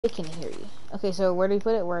They can hear you. Okay, so where do you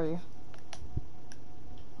put it? Where are you?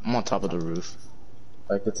 I'm on top of the roof.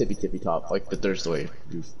 Like the tippy top, like the third story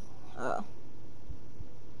roof. Oh.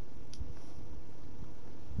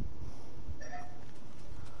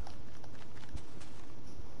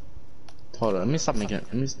 Hold on, let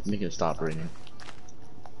me make it stop raining.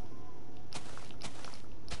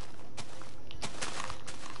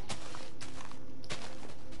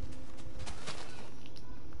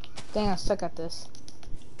 Dang, I suck at this.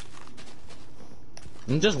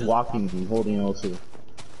 I'm just walking and holding L2.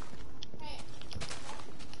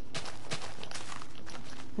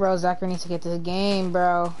 Bro, Zachary needs to get this game,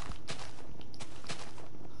 bro.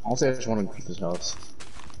 Honestly, I just want to grief his house.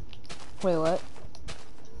 Wait, what?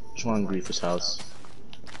 Just want to grief his house.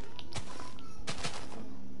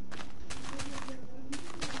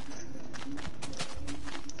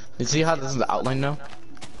 You see how this is the outline now?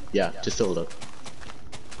 Yeah, just fill it up.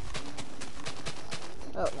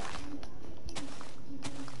 Oh, no.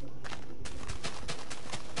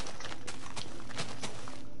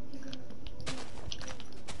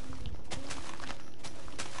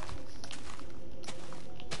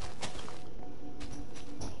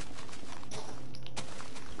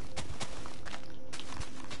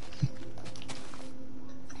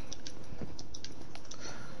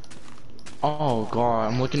 Oh god,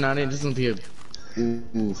 I'm looking at it. This is gonna be a.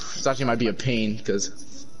 Ooh, this actually might be a pain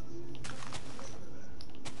because.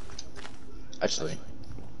 Actually.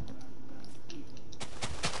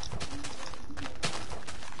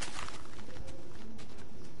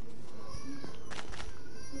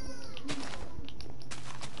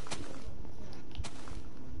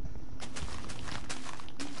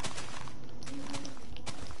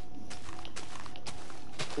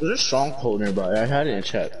 There's a stronghold nearby. I had it in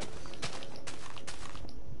chat.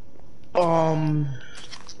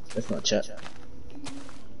 That's not chat.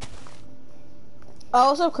 Oh,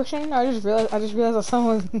 what's up, Christian? I just realized that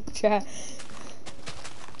someone's in the chat.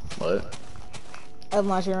 What? I'm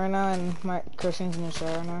watching right now, and my Christian's in the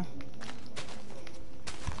chat right now.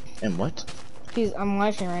 And what? I'm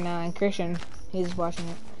watching right now, and Christian, he's watching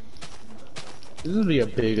it. This is gonna be a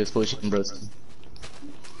big explosion, bro.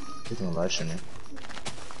 He's gonna live stream it.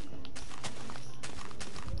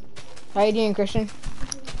 How you doing, Christian?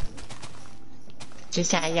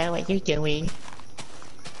 Josiah, what you doing?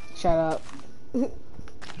 Shut up.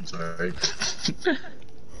 I'm sorry.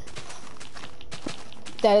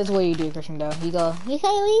 That is what you do, Christian, though. You go, hey,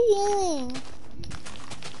 how are you doing?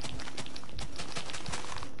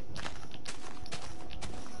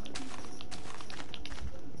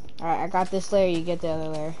 Alright, I got this layer, you get the other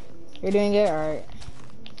layer. You're doing good? Alright.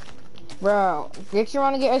 Bro, get you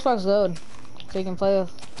want to get Xbox Load so you can play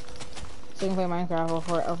Minecraft or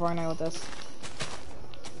Fortnite with us.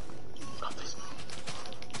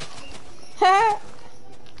 Ha!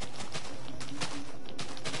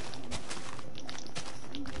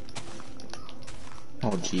 Oh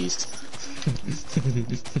jeez.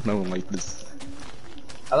 No one like this.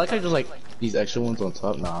 I like how there's like these extra ones on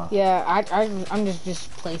top. Nah. Yeah, I'm just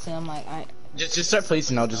placing them like Just start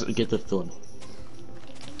placing. I'll just get the filling.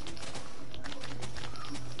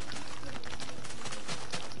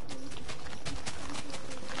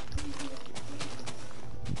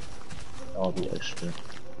 All the extra.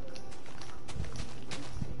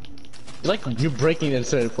 Like you're breaking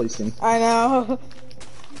instead of placing. I know.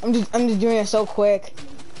 I'm just doing it so quick.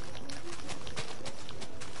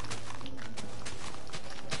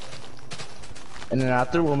 And then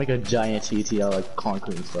after we'll make a giant TTL like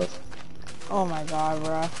concrete and stuff. Oh my god,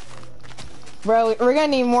 bro. Bro, we're gonna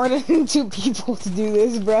need more than 2 people to do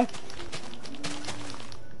this, bro.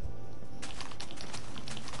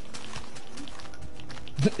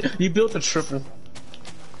 You built a triple.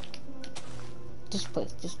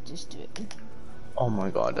 Just do it. Oh my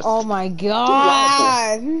god. That's Oh my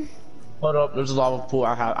god. Hold up, there's a lava pool.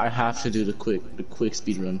 I have to do the quick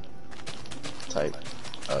speed run type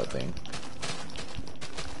thing.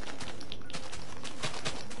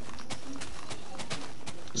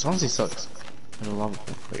 This honestly sucks. There's a lava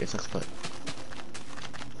pool. Wait, it sucks, but.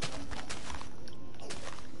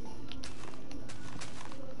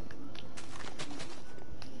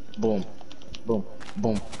 Boom, boom,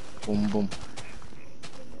 boom, boom, boom.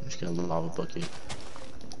 I'm just gonna lava bucket.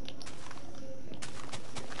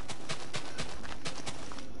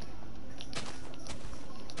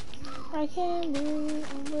 I can't breathe.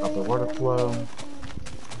 Stop the water flow.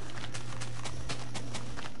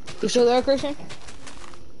 You still there, Christian?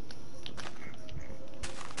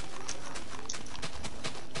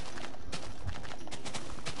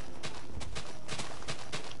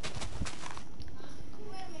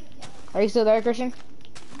 Are you still there, Christian?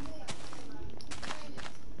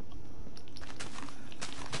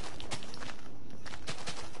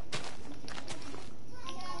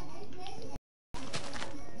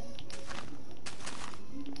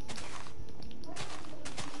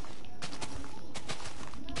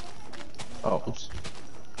 Oh, oops.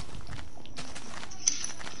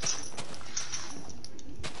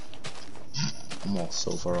 I'm all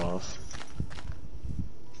so far off.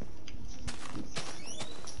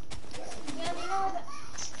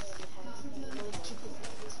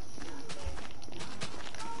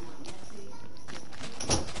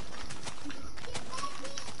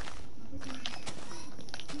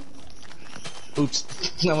 Oops.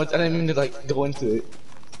 I didn't mean to like go into it.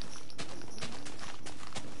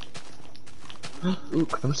 Ooh,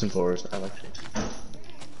 Crimson Forest. I like it.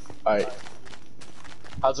 Alright.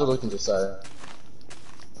 How's it looking this side?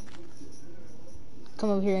 Come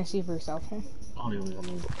over here and see for yourself. Huh?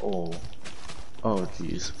 Oh. Oh,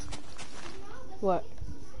 jeez. What?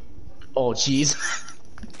 Oh, jeez.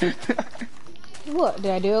 What?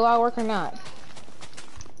 Did I do a lot of work or not?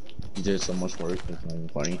 You did so much work. It's not even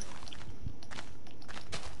funny.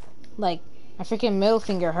 Like, my freaking middle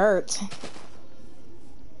finger hurts.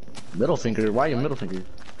 Middle finger? Why your middle finger?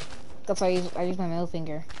 That's why I use my middle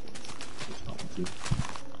finger.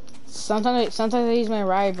 Sometimes I use my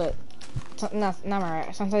right, but not my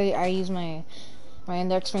right. Sometimes I use my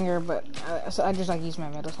index finger, but I just like use my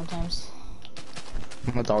middle sometimes.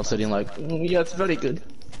 My dog's sitting like, yeah, it's very good.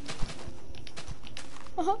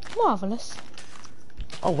 Marvelous.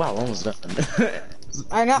 Oh wow, almost done.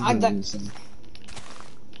 I know.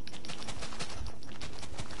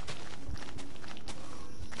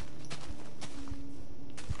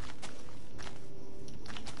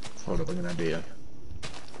 Hold up, I got an idea.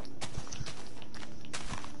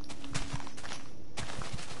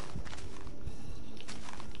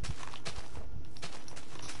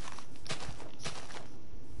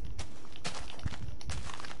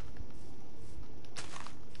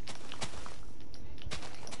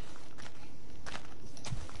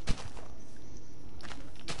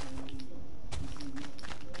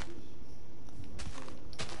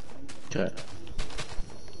 Okay.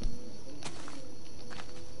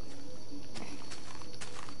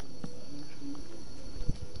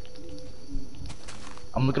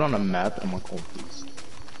 I'm looking on a map. I'm like, oh, please.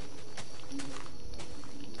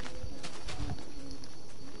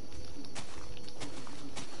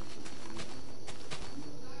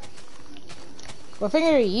 What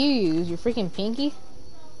finger do you use? Your freaking pinky?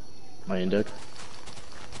 My index.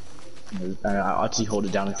 I actually hold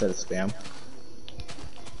it down instead of spam.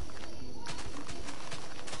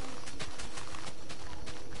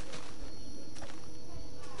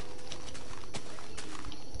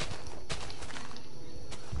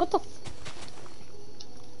 What the?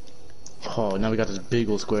 Oh, now we got this big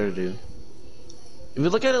old square to do. If you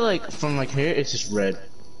look at it like from like here, it's just red.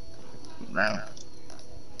 Wow.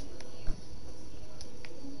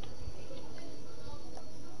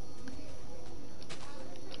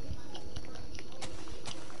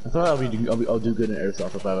 I thought I'll do good in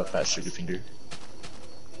airsoft if I have a fat sugar finger.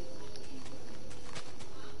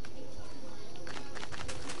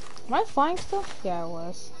 Am I flying still? Yeah, I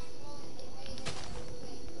was.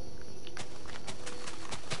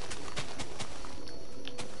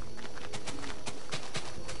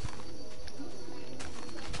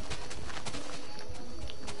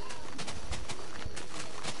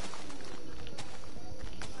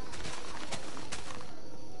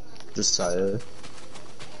 This side.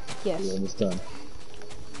 Yes. We're almost done.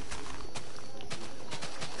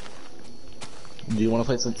 Do you want to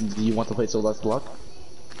play something? Do you want to play So Let's Block?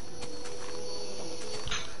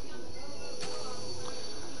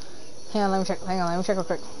 Hang on, let me check. Hang on, let me check real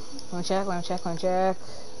quick. Let me check.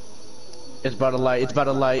 It's about to light. It's about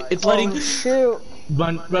to light. It's lighting. Oh, shoot.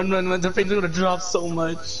 Run! The frames are gonna drop so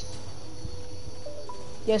much.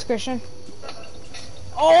 Yes, Christian.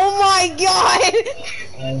 Oh my god!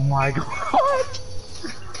 Oh my god!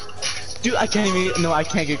 Dude, I can't even. No, I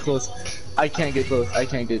can't get close. I can't get close. I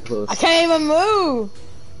can't even move!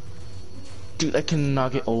 Dude, I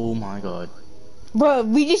cannot get. Oh my god. Bro,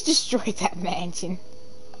 we just destroyed that mansion.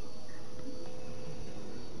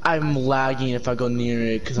 I'm lagging if I go near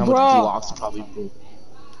it because how much blocks probably broke.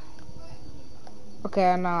 Okay,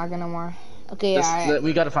 I'm not lagging no more. Okay, yeah.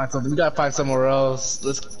 We gotta find something. We gotta find somewhere else.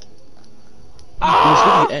 Let's go to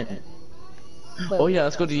the end. Wait, oh yeah,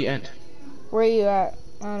 let's go to the end. Where are you at?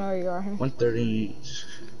 I don't know where you are. 130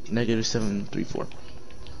 negative 734.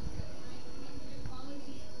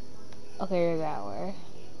 Okay, you're that way.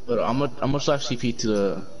 But I'm gonna slash CP to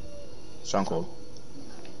the stronghold.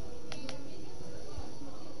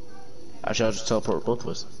 Actually, I'll just teleport both of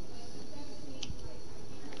us.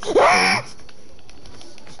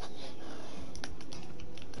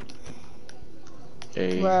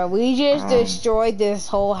 Okay. Bro, we just destroyed this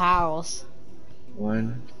whole house.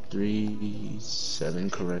 137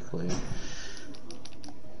 correctly.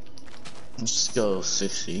 Let's go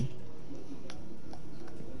 60.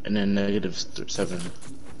 And then negative 7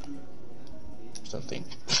 something.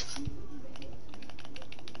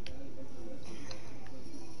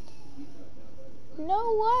 You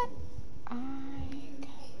know what?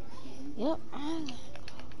 Yep,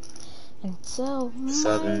 and so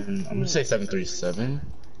 7. I'm gonna say 737.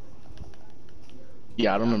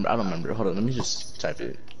 Yeah, I don't remember. Hold on, let me just type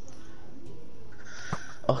it.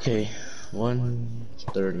 Okay,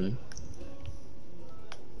 130.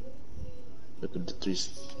 Look at the 3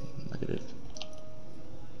 negative.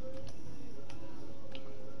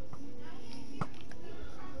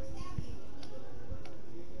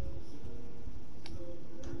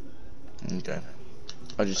 Okay,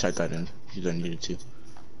 I just typed that in. You don't need it to.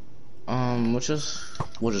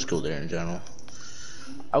 We'll just go there in general.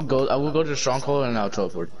 I will go to the stronghold and I'll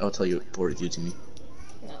teleport. I'll tell you to me.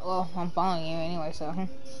 well, I'm following you anyway, so.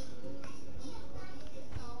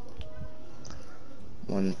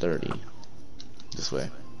 130. This way.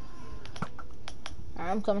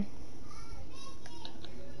 Alright, I'm coming.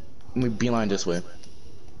 Let me beeline this way.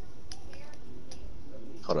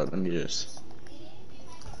 Hold on, let me just.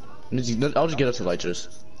 I'll just get up to Lytras.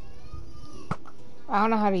 I don't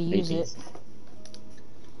know how to use 18. it.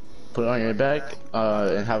 Put it on your back,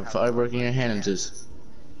 and have a firework in your hand and just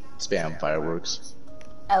spam fireworks.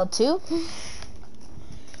 L2?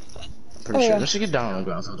 Pretty sure. Let's just get down on the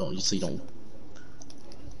ground so you don't.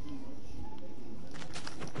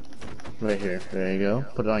 Right here. There you go.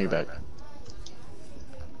 Put it on your back.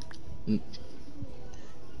 Do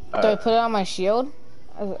I put it on my shield?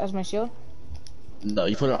 As my shield? No,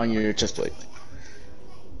 you put it on your chest plate.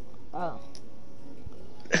 Oh.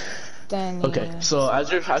 Then Okay, yeah. so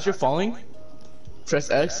as you're falling,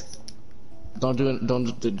 press X. Don't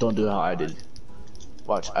do how I did.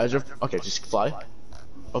 Watch. Okay, just fly up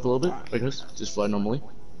a little bit like this. Just fly normally.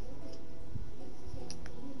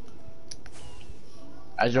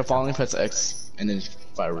 As you're falling, press X and then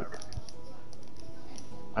firework.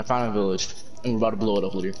 I found a village and we're about to blow it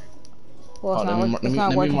up later. Well, it's Oh, not, let it's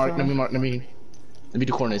not me working mark. for me. Let me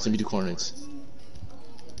do coordinates. Let me do coordinates.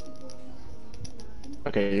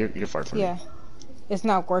 Okay, you're far from Yeah. It's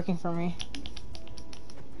not working for me.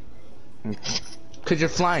 me. Cause you're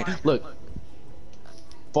flying. Look.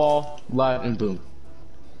 Fall, live, and boom.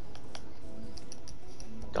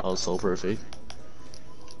 That was so perfect.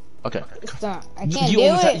 Okay. It's not. I can't You do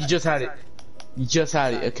almost it. you just had it. You just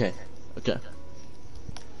had it. Okay. Okay.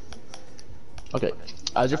 Okay.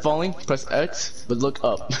 As you're falling, press X, but look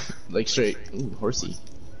up, like straight. Ooh, horsey.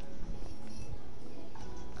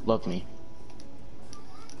 Love me.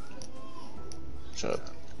 Shut up.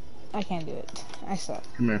 I can't do it. I suck.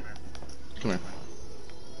 Come here. Come here.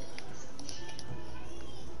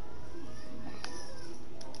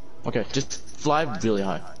 Okay, just fly really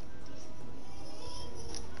high.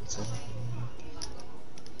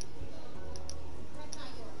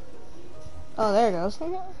 Oh, there it goes.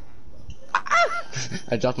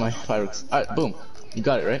 I dropped my fireworks. Alright, boom. You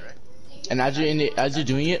got it, right? And as you're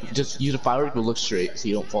doing it, just use a firework but look straight so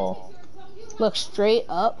you don't fall. Look straight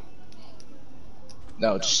up.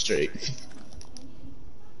 No, just straight.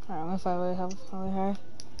 Alright, I'm gonna fly really high.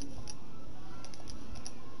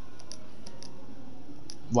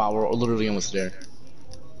 Wow, we're literally almost there.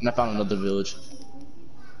 And I found another village.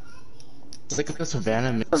 It's like a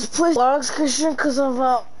savannah. Let's play logs, Christian, because of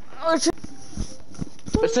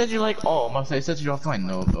It said you're like, oh, my face said you're offline.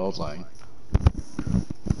 No, I was lying.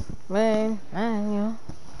 Man,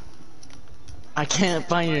 I can't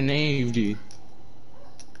find your name, dude.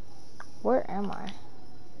 where am I?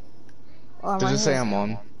 Oh, Does right it say here. I'm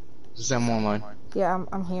on? Does it say I'm online? Yeah,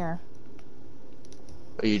 I'm here.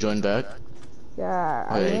 Are you joined back? Yeah,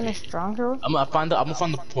 are you Okay. in a stronger? I'm gonna find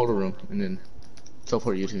the portal room and then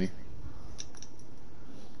teleport you to me.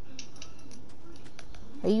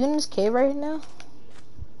 Are you in this cave right now?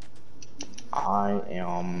 I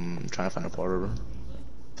am trying to find a portal room.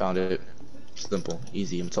 Found it. Simple,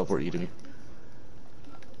 easy. I'm teleport you to me.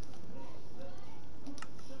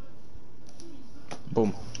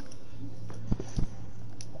 Boom.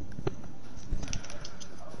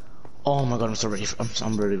 Oh my god, I'm so ready.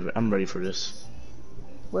 I'm ready for this.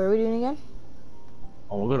 What are we doing again?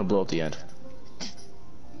 Oh, we're gonna blow up the end.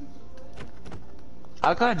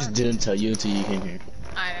 I kinda just didn't tell you until you came here.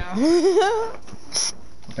 I know.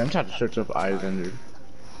 Okay, I'm trying to search up Isender.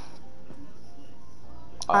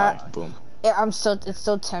 Boom. Yeah, it's so it's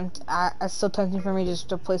so tempting for me just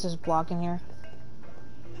to place this block in here.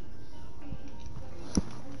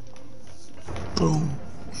 Boom.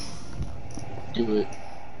 Do it.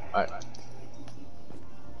 Alright.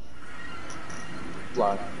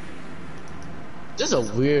 Fly. This is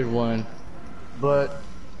a weird one. But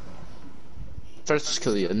first, just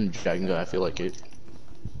kill the end dragon guy. I feel like it.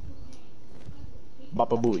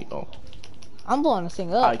 Baba Booey. Oh, I'm blowing this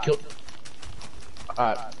thing I up. killed.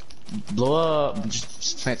 Blow up.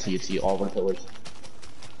 Just plant TNT all over the pillars.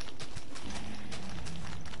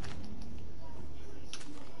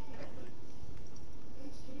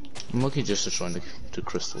 I'm looking just destroying the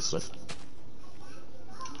crystal stuff.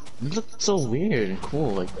 It looked so weird and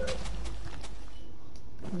cool like that.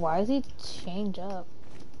 Why does he change up?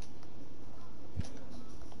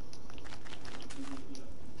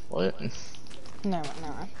 What? Never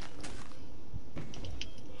mind.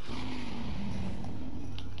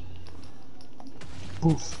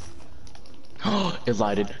 Poof. It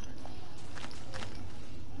lighted.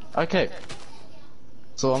 Okay.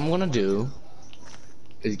 So what I'm gonna do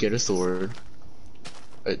is get a sword.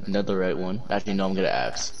 Another right one. Actually, no, I'm gonna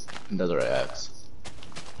axe. Another right axe.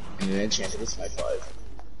 And then enchant it with my 5.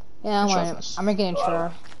 Yeah, I'm making a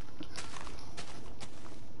chair.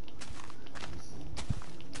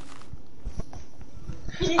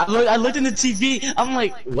 I looked in the TV. I'm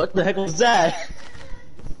like, what the heck was that?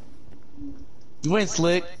 You went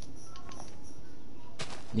slick.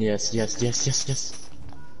 Yes.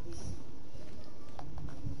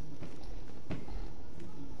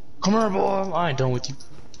 Come here, boy. I ain't done with you.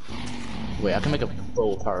 Wait, I can make a bow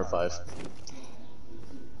with power 5.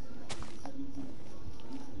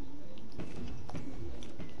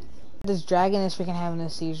 This dragon is freaking having a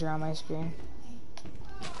seizure on my screen.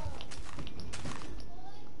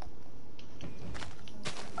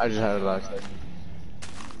 I just had it last night.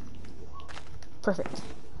 Perfect.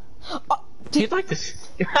 Do you like this?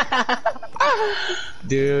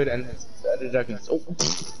 Dude, and the other dragon. Oh.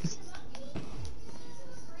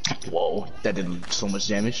 Whoa, that did so much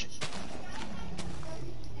damage.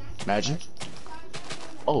 Imagine.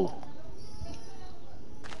 Oh.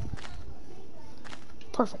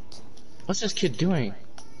 Perfect. What's this kid doing?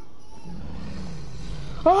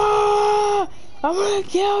 Ah! I'm gonna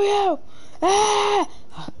kill you! Ah!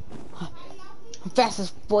 I'm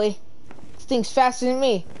fastest, boy. This thing's faster than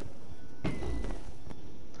me.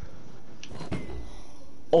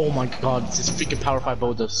 Oh my god, this freaking power 5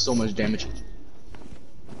 bow does so much damage.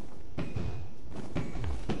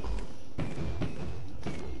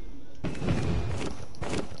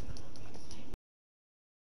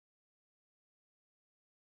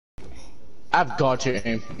 I've got your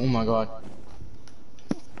aim. Oh my god.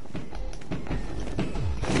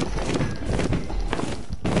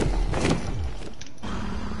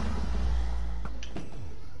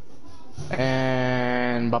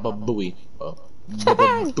 And Baba Booey. Oh. Baba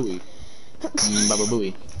Booey. Baba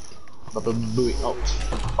Booey. Baba Booey. Oh.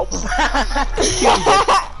 Oh.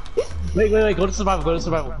 Wait. Go to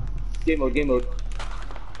survival. Game mode.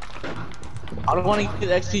 I don't want to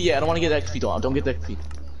get XP yet. I don't want to get XP though. Don't get the XP.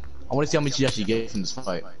 I want to see how much you actually get from this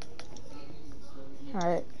fight.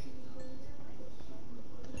 Alright.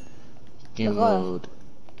 Game mode.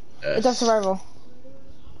 It's a survival.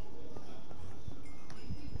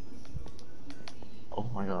 Oh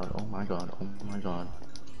my god.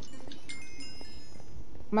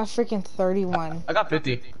 My freaking 31. I got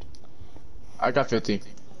 50.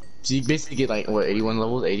 So you basically get like, what, 81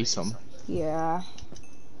 levels? 80 something. Yeah.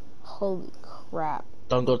 Holy crap.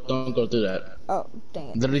 Don't go through that. Oh, dang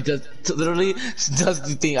it. Literally does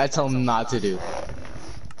the thing I tell him not to do.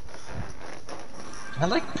 Can I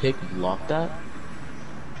like block that?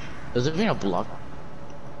 Does it mean a block?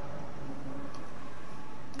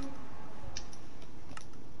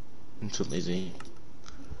 I'm too lazy.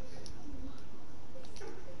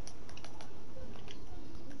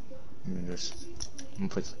 I'm gonna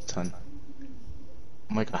put a ton.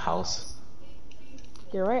 I'm like a house.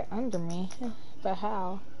 You're right under me. But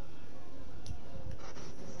how?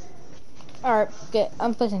 Alright,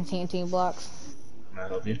 I'm placing TNT blocks. Can I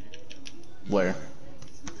help you? Where?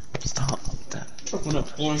 Stop that. What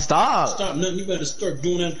up, boy? Stop! Stop nothing. You better start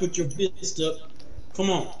doing that and put your fist up. Come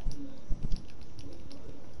on.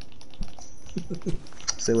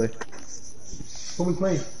 Stay away. What we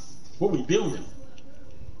playing? What we building?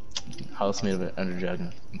 House made of an Ender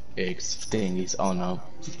Dragon eggs thingies. Oh no.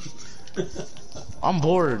 I'm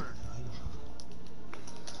bored.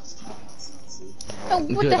 Oh,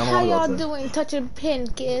 what Good, the I'm hell all y'all about that. doing? Touching pin,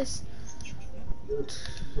 kiss.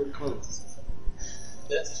 Pretty close.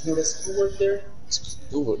 That's, you know that schoolwork there?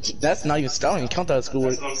 Schoolwork. That's not even spelling. Count that as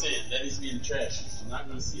schoolwork. That's what I'm saying. That needs to be in the trash. I'm not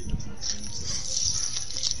gonna see it. Put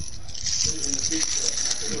it in the big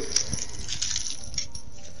trash.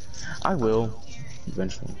 I will.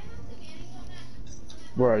 Eventually.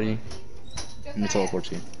 Where are you? Let me teleport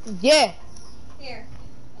to you. Yeah. Here.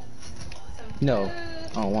 No.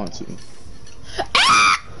 I don't want to.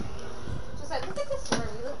 Just like, look at this sword.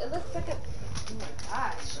 It looks like a. Oh my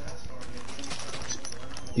gosh.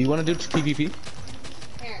 Do you want to do PvP?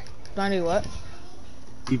 Here. Do I do what?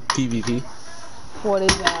 PvP. What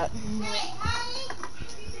is that?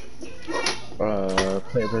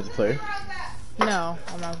 Player versus player. No,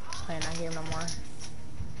 I'm not playing that game no more.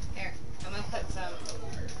 Here, I'm gonna put some.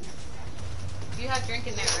 You have drink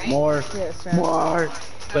in there, right? More. Yes, man. More.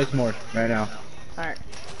 Place more right now. Alright.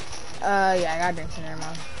 Yeah, I got drinks in there,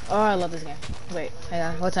 mom. Oh, I love this game. Wait, hang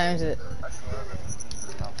on. What time is it?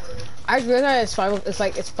 I just realized it's 5.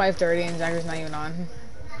 It's 5:30 and Zachary's not even on.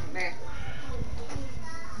 There.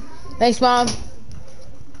 Thanks, mom.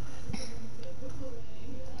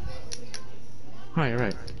 Oh, you're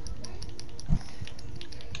right.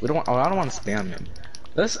 We don't want. Oh, I don't want to spam him.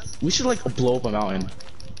 We should like blow up a mountain.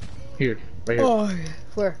 Here, right here. Oh,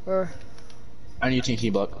 where? I need a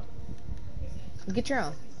TNT block. Get your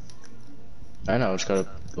own. I know. I just gotta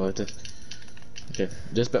go with it. Okay,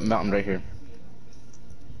 just that mountain right here.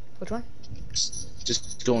 Which one?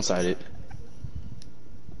 Just go inside it.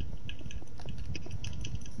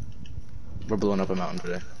 We're blowing up a mountain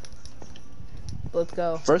today. Let's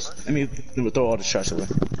go. First, let me throw all the trash away.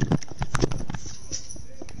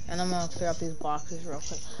 And I'm gonna clear up these boxes real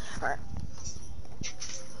quick. Alright.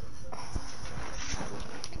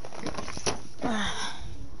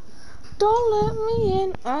 Don't let me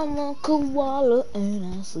in, I'm a koala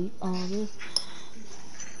and I sleep on this.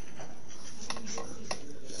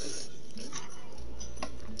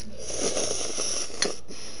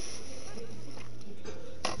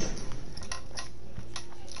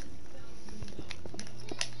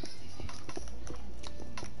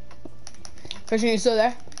 Christian, you still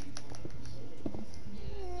there?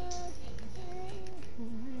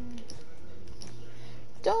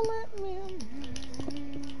 Don't let me in.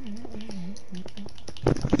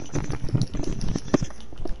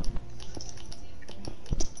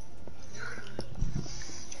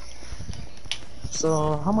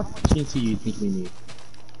 So, how much TNT do you think we need?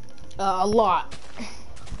 A lot.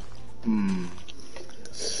 Hmm.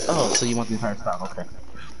 Oh, so you want the entire stock? Okay.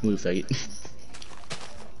 Move, faggot.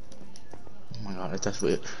 Oh my god, that's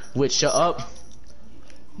weird. Wait, shut up.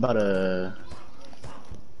 About a.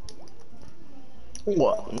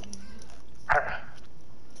 What?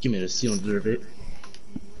 Give me this. You don't deserve it.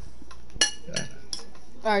 Okay.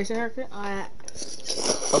 Alright, so haircut.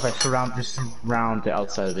 Okay, just surround the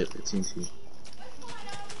outside of it with TNT.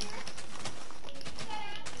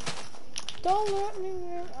 Don't let me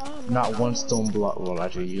in. Not one stone block. Well,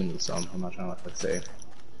 actually, you need some. I'm not trying to say.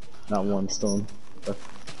 Not one stone.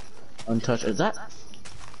 Untouched. Is that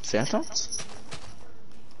phantoms?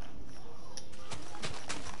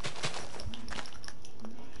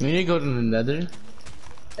 We need to go to the Nether and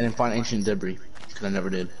then find ancient debris, because I never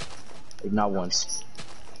did. Like, not once.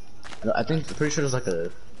 I'm pretty sure there's like a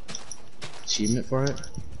achievement for it.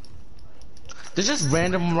 There's just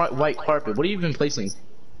random white carpet. What are you even placing?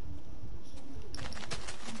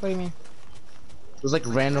 What do you mean? There's like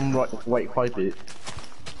random white carpet.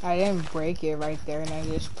 I didn't break it right there, and I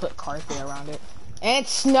just put carpet around it. And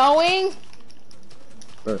it's snowing.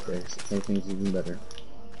 Perfect. Everything's even better.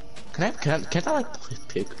 Can't I like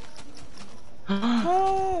pick?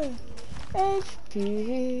 Hey,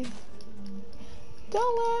 HP.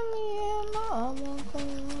 Don't let me in, mama.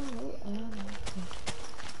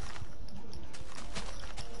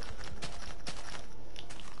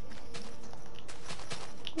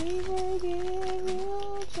 We were getting real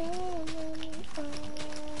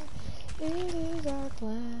it is our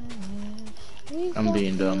plan. I'm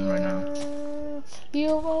being dumb right now.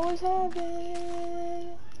 You'll always have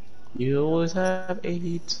it. You always have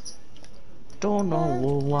 8. Don't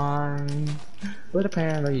know why, but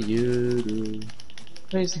apparently you do.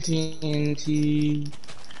 Place TNT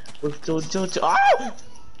with JoJo.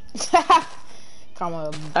 Ah! Come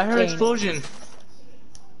on. I heard explosion.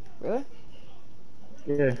 Really?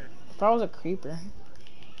 Yeah. That was a creeper.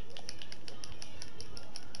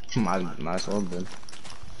 Might as well have been.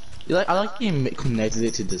 I like you connected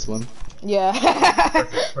it to this one. Yeah.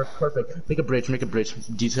 Perfect. Make a bridge.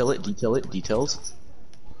 Detail it. Details.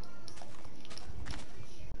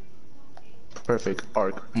 Perfect.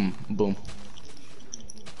 Arc. Boom.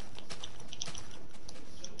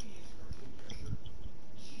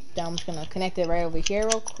 Now I'm just gonna connect it right over here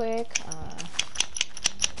real quick.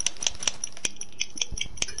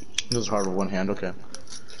 This is hard with one hand. Okay.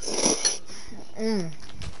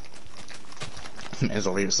 Man's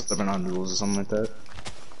over here stepping on noodles or something like that.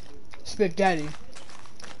 Spit Daddy.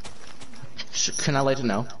 Can I light it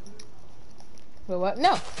now? Wait, what?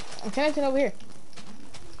 No! I'm connecting over here.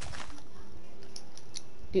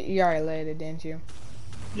 You already laid it, didn't you?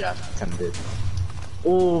 Yeah, kinda did.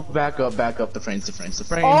 Oh, back up, the frames.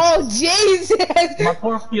 Oh, Jesus! My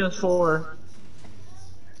poor PS4.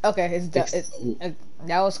 Okay, it's done. Ooh.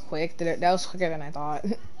 That was quick. That was quicker than I thought.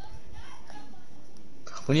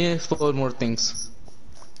 We need to explode more things.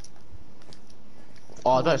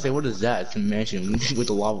 Oh, I gotta say, what is that? It's a mansion with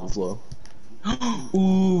the lava flow.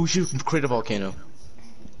 Ooh, we should create a volcano.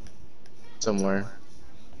 Somewhere.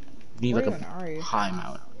 We need Where like even are a you? high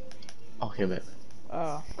mountain. Okay, bet.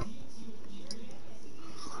 Oh.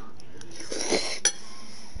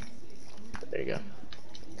 There you go.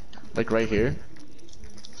 Like right here.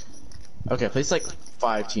 Okay, place like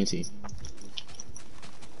 5 TNT.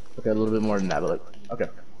 Okay, a little bit more than that, but like, okay.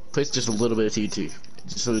 Place just a little bit of TNT,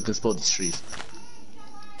 just so we can explode these trees.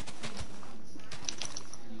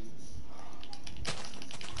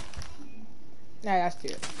 Nah, that's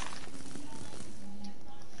good.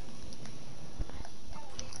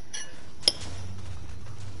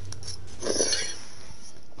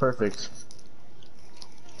 Perfect.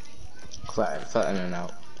 Flatten it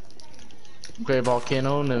out. Create a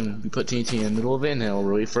volcano, and then we put TNT in the middle of it, and then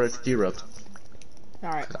we'll wait for it to erupt.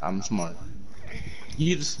 Alright. I'm smart.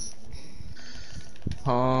 You just...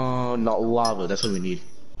 not lava, that's what we need.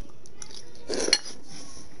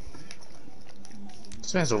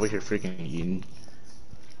 This man's over here freaking eating.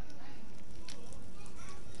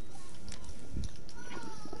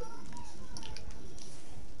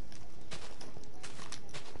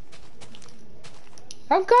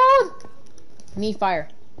 I'm cold! Need fire.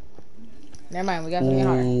 Never mind, we got something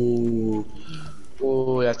higher. Ooh.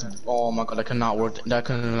 Oh, that's... Oh my god, that could not work. That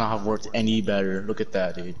could not have worked any better. Look at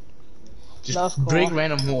that, dude. Just That's cool. break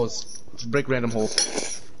random holes. Just break random holes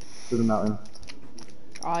through the mountain.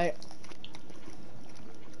 Alright.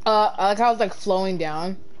 I like how it's like flowing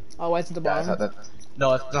down all the way to the Yeah, bottom.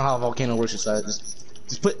 no, that's not how a volcano works. Just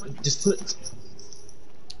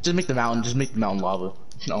make the mountain. Just make the mountain lava.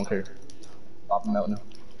 I don't care. Lava mountain.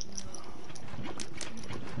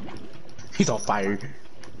 He's on fire.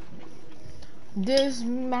 This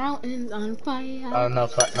mountain's on fire. Not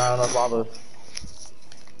enough lava.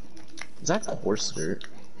 Is that horse dirt?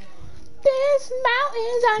 This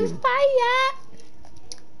mountain's on fire.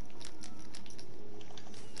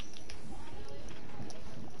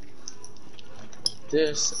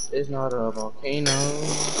 This is not a volcano.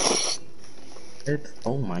 It's,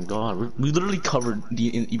 oh my god, we literally covered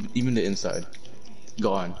even the inside.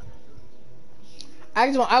 Gone.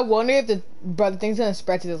 I wonder if the thing's gonna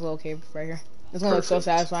spread to this little cave right here. It's gonna look so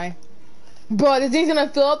satisfying. Bro, this thing's gonna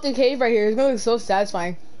fill up the cave right here. It's gonna look so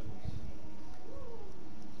satisfying.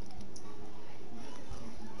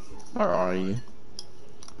 Where are you?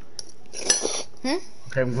 Hmm?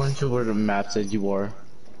 Okay, I'm going to where the map says you are.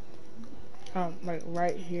 Like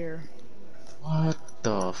right here. What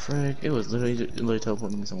the frick? It was literally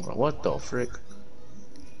teleporting me somewhere. What the frick?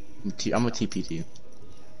 I'm a TPT.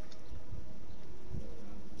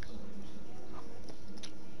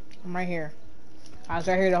 I'm right here. I was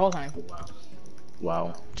right here the whole time.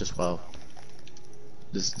 Wow. Just wow.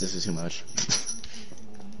 This is too much.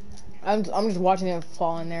 I'm just watching it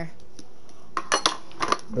fall in there.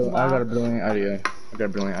 Wow. I got a brilliant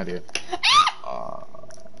idea.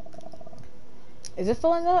 Is it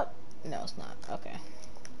filling up? No, it's not. Okay.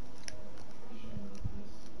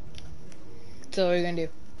 So what are you gonna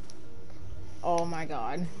do? Oh my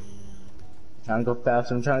god. I'm trying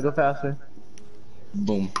to go faster.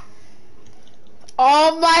 Boom.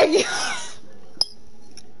 Oh my god!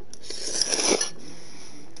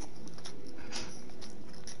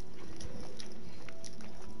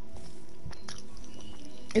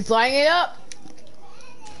 It's lighting it up!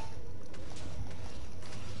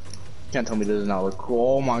 Can't tell me this is not look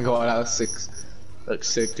cool. Oh my god, that was sick. Looks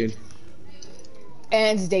sick, dude.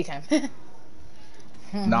 And it's daytime.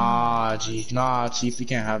 Nah, chief, we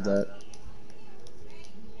can't have that.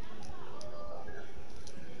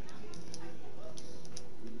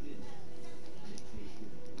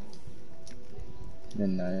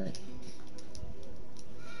 Midnight.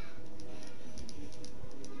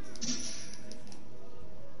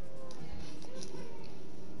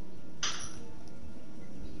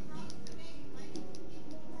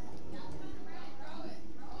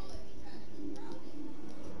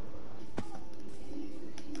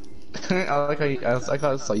 I like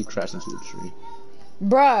how I saw you crash into the tree.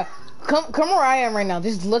 Bruh, come where I am right now.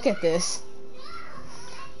 Just look at this.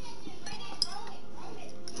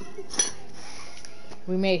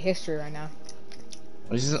 We made history right now.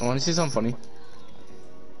 Want to see something funny?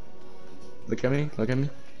 Look at me.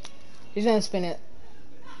 He's gonna spin it.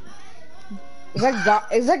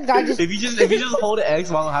 It's like God just. If you just hold X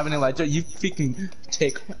while having it like that, you freaking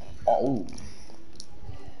take. Oh.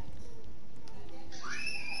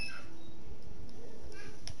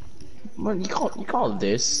 Man, you call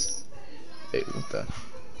this? Wait, what the?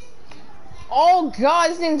 Oh God,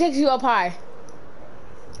 this thing takes you up high.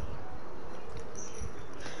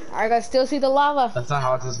 I can still see the lava. That's not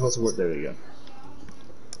how it's supposed to work. There we go.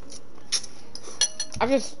 I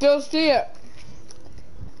can still see it.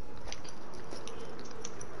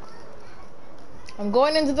 I'm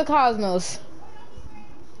going into the cosmos.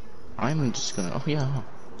 I'm just gonna. Oh yeah.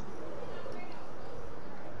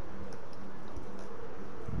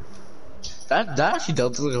 That actually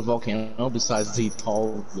does look like a volcano. Besides the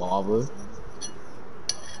tall lava.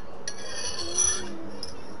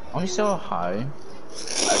 I want to see how high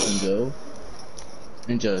I can go,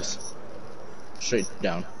 and just straight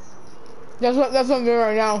down. That's what I'm doing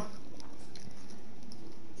right now.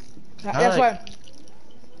 That's like- what.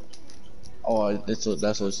 Oh, that's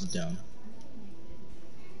what it's down.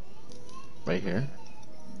 Right here.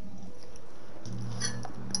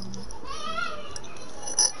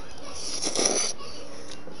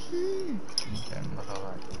 Okay,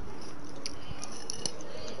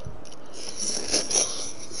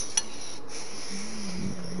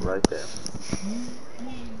 right there.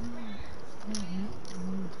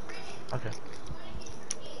 Okay.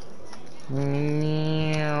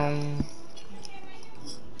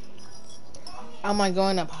 Am I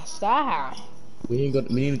going up that? We need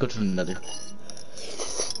to go to the nether.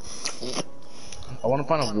 I want to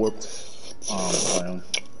find a warped biome.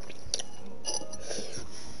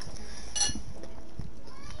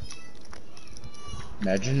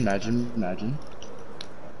 Imagine.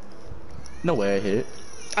 No way I hit it.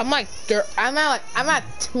 I'm at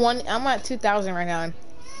 20. I'm at 2,000 right now.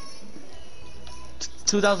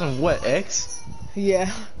 2000 what? X?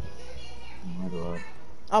 Yeah. Oh my god.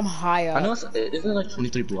 I'm high up. I know isn't there like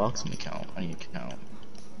 23 blocks in the count? I need to count.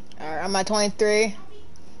 Alright, I'm at 23.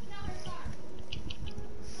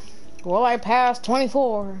 Well, I passed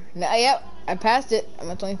 24. Yep, I passed it. I'm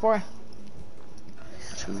at 24.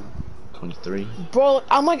 23. Bro,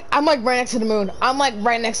 I'm like right next to the moon. I'm like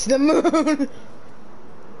right next to the moon.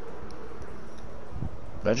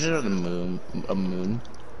 Imagine the moon, a moon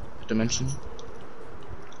dimension.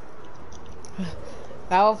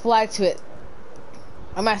 I will fly to it.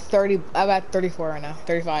 I'm at 30. I'm at 34 right now.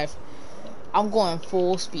 35. I'm going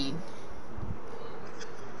full speed.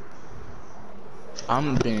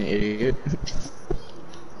 I'm being an idiot.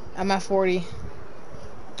 I'm at 40.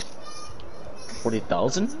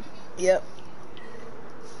 40,000? Yep.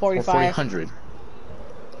 45. 4,400.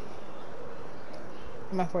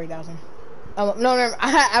 I'm at 40,000. Oh no,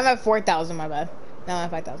 I'm at 4,000. My bad. Now I'm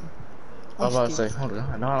at 5,000. I was about to say, hold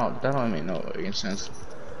on, no, that don't make no sense.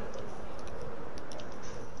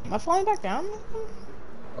 Am I falling back down?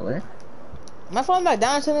 Okay. Am I falling back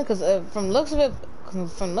down or something? Because from looks of it,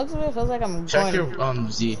 it feels like I'm Check going. your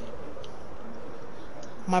Z.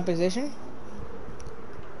 My position?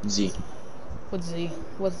 Z. What's Z?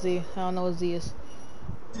 What's Z? I don't know what Z is.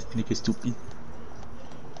 Nigga stupid.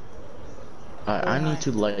 Alright, I need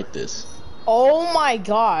to light this. Oh my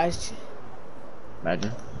gosh.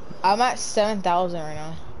 Imagine. I'm at 7,000 right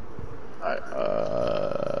now. Alright,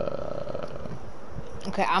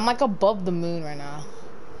 Okay, I'm like above the moon right now.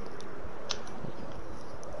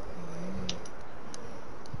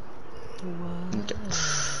 okay.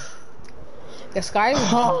 The sky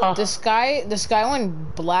is, the sky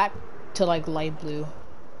went black to like light blue.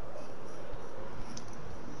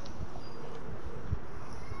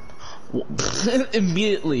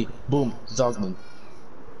 Immediately, boom, Zoglin.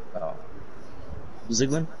 Oh.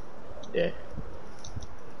 Ziglin? Yeah.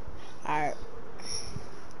 Alright.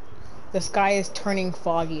 The sky is turning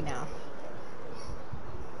foggy now.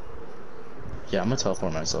 Yeah, I'm gonna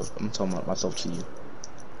teleport myself. I'm gonna teleport myself to you.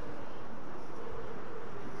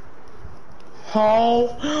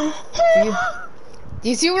 Oh! Do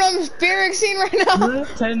you see what I'm experiencing right now?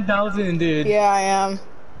 10,000, dude. Yeah, I am.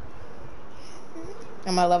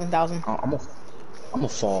 I'm at 11,000. I'm gonna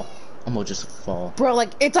fall. I'm gonna just fall. Bro, like,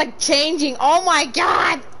 it's like changing. Oh my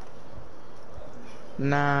god!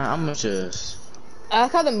 Nah, I'm gonna just... I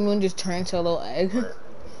like how the moon just turned into a little egg.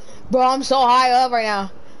 Bro, I'm so high up right now.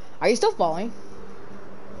 Are you still falling?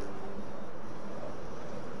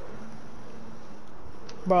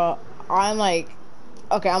 Bro, I'm like...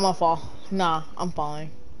 Okay, I'm gonna fall. Nah, I'm falling.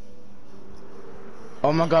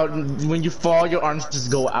 Oh my god, when you fall, your arms just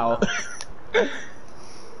go out.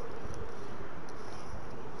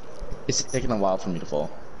 It's taking a while for me to fall.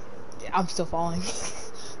 I'm still falling.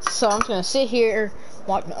 So I'm just gonna sit here,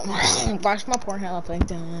 watch my Pornhub, like,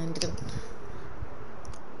 dun, dun.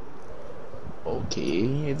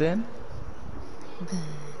 Okay, then.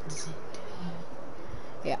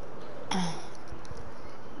 Yeah.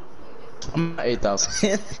 I'm at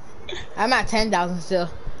 8,000. I'm at 10,000 still.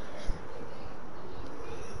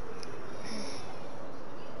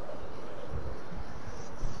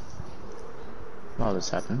 Wow, this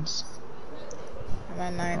happens. I'm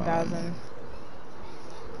at 9,000.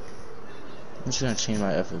 I'm just gonna change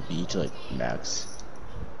my FOV to like max.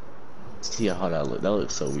 See how that look. That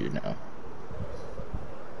looks so weird now.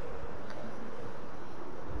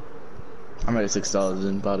 I'm at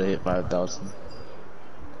 6,000, about to hit 5,000.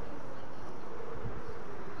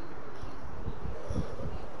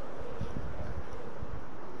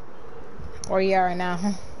 Where you are right now?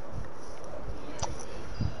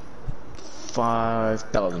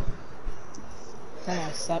 5,000. I'm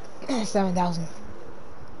at 7,000.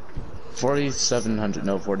 4,700.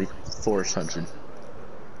 No, 4,400.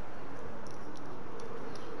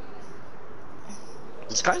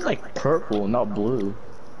 This guy's like purple, not blue.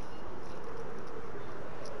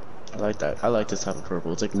 I like that. I like this type of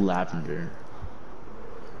purple. It's like lavender.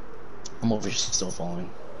 I'm over here still falling.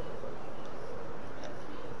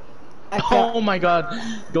 Oh my god.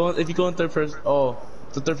 If you go in third person. Oh,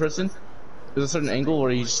 the third person? There's a certain angle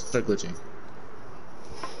where you start glitching.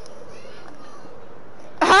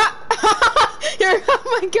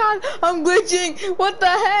 Oh my god, I'm glitching. What the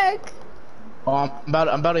heck? Oh,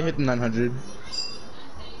 I'm about to hit the 900.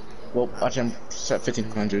 Well, actually, I'm at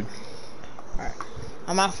 1,500. Alright.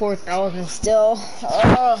 I'm at 4,000 still.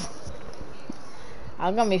 Oh.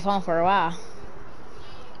 I'm gonna be falling for a while.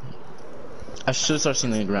 I should start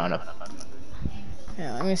seeing the ground up.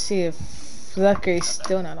 Yeah, let me see if Zucker's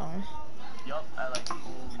still not on. Yup, I like it.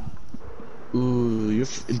 Ooh,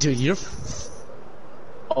 dude,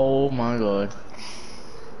 oh my god.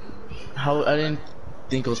 How, I didn't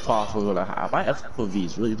think it was possible to have. My FOV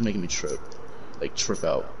is really making me trip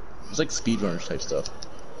out. It's like speedrunner type stuff.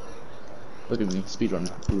 Look at me,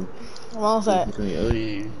 speedrunner. Ooh. I'm all set. Look at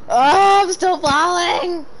me. Oh, I'm still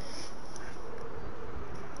falling!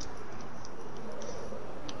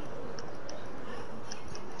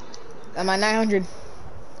 I'm at 900.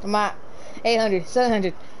 I'm at 800,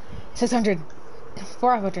 700, 600,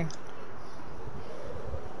 400.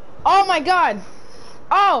 Oh my god!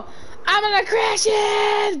 Oh! I'm gonna crash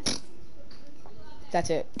it! That's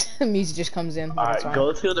it. Music just comes in. Alright,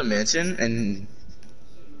 go to the mansion and...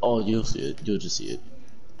 Oh, you'll see it. You'll just see it.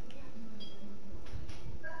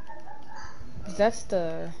 That's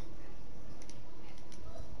the...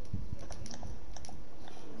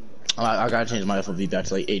 I gotta change my FOV back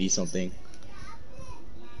to like 80 something.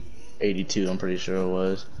 82, I'm pretty sure it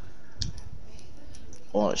was.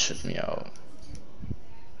 Oh, it shook me out.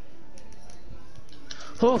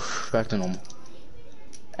 Whew, back to normal.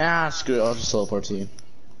 Ah, screw it, I'll just teleport to you.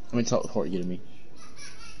 I mean, teleport you to me.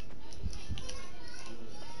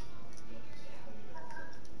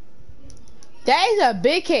 That is a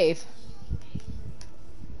big cave.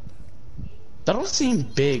 That don't seem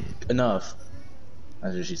big enough.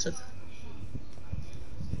 That's what she said.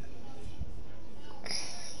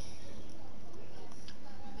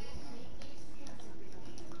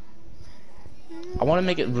 I want to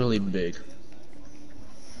make it really big.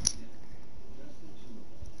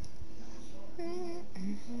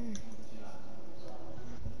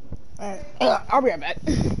 Alright, I'll be right back.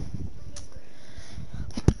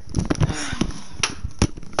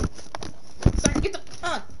 Sorry, get the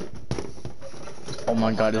Oh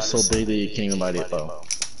my god, it's so big that you can't even light it. Oh.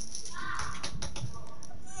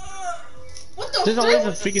 What the There's always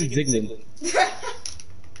a freaking ziggling. Oh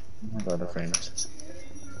my god, the frames.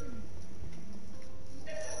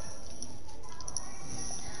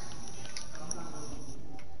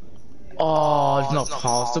 Oh, it's not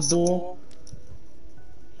possible.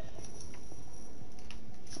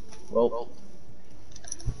 Well.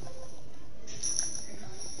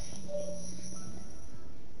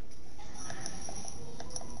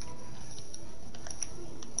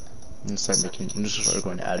 I'm just start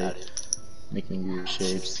going at it, making weird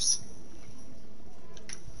shapes.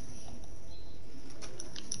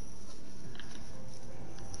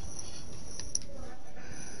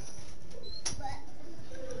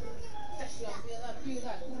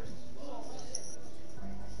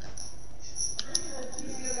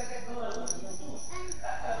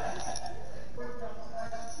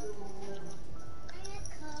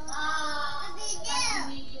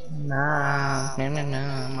 Nah,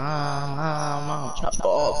 chop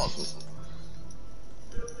off.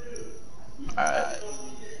 Alright.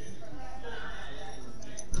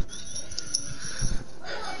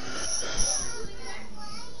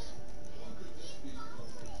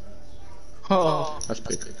 Oh, that's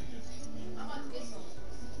pretty good.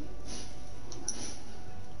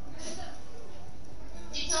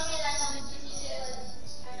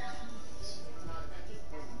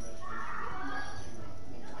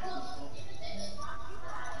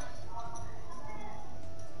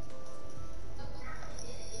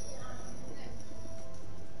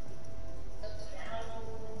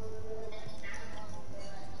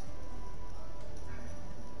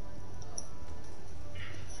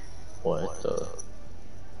 the.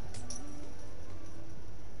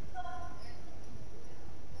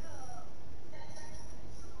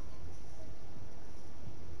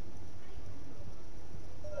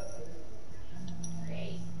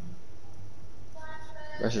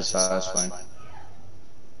 That's just satisfying.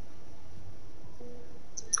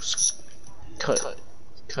 Cut.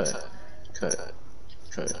 Cut. Cut.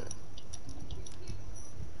 Cut.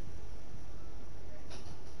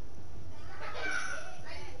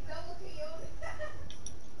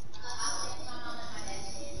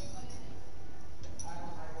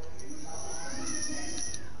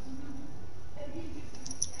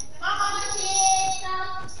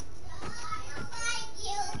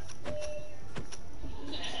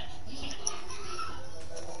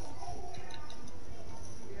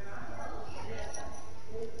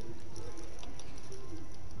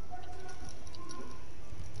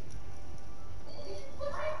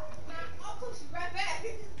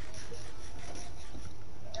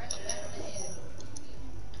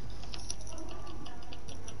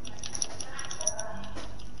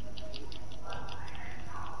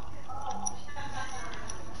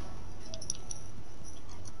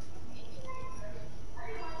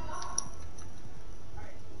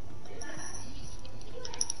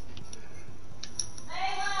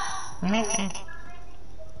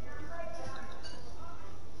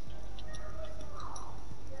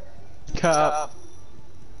 Cup.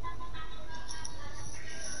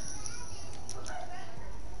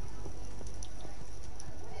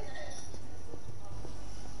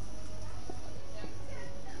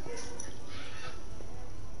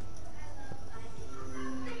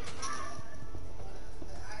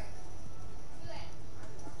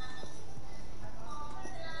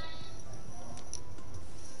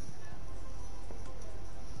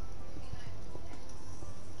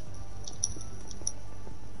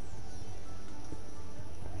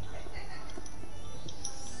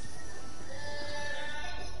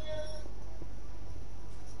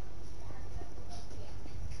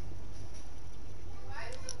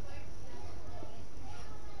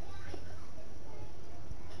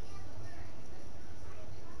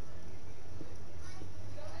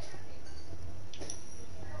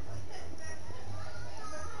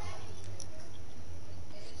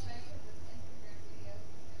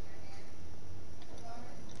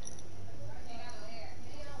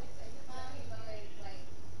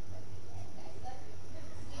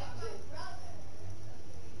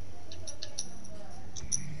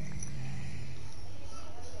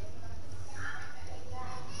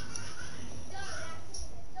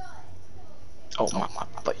 Oh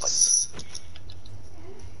my face.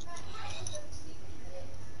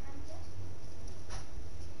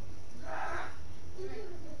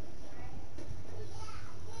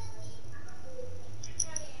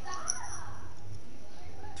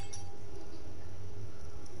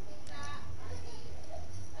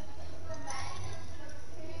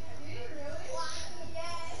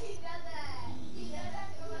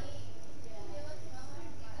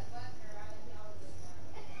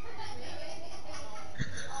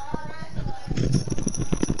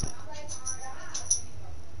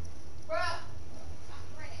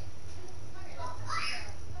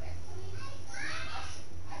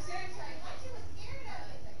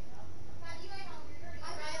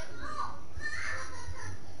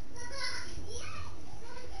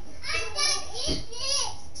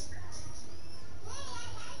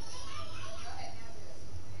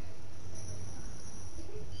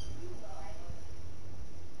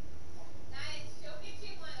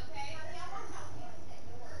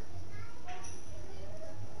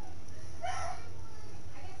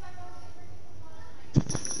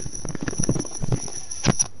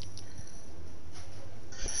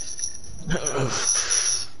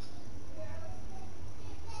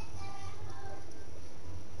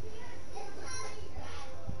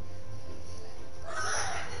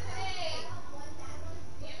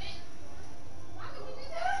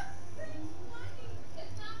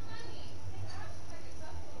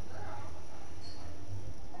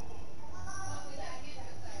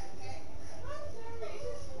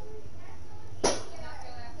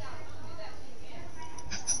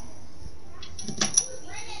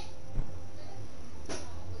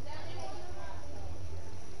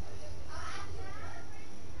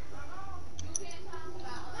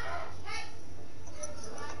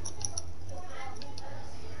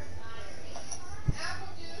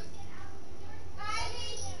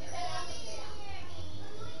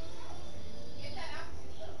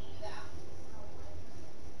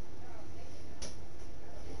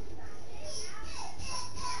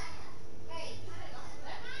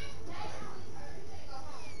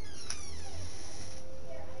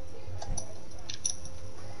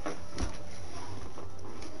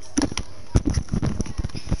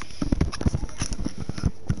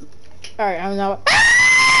 Alright, I'm now.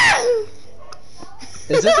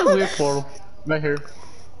 Is this a weird portal right here?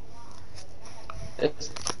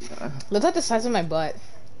 It's, Looks like the size of my butt.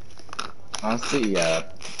 honestly, yeah,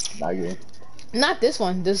 I agree. Not this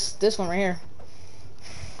one. This one right here.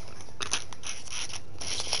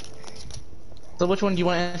 So which one do you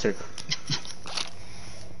want to answer?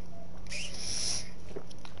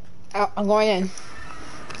 I'm going in.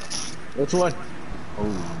 Which one?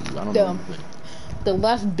 Oh, I don't know. The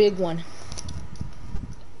left big one.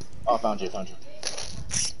 Oh, found you.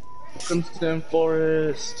 Crimson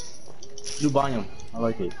Forest. New biome. I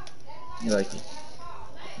like it. You like it.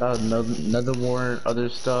 Another more other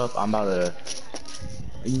stuff. I'm about to.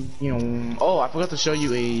 You know. Oh, I forgot to show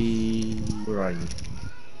you a. Where are you?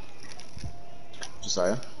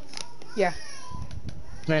 Josiah? Yeah.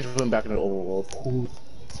 Man, just went back in the overworld. Ooh.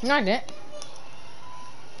 No, I didn't.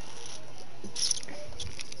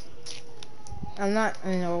 I'm not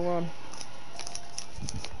in the overworld.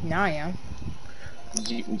 Now I am.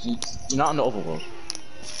 You're not in the overworld.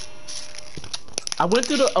 I went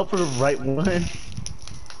to the upper right one.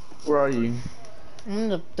 Where are you?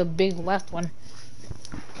 I'm in the big left one.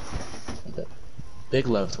 The big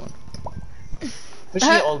left one. They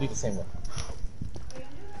should all be the same one.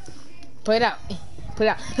 Put it out. Put it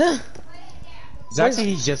out. Zach said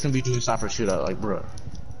he's just gonna be doing sniper shootout. Like, bro,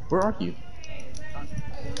 where are you?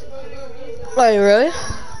 Wait, really?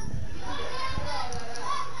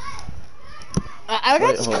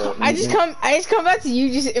 I just come back to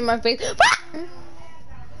you just in my face.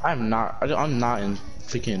 I'm not in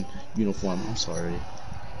freaking uniform. I'm sorry.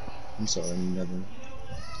 Nothing.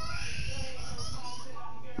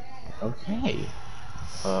 Okay.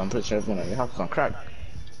 I'm pretty sure everyone at your house is on crack.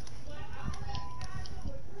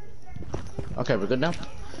 Okay, we're good now.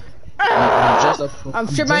 I'm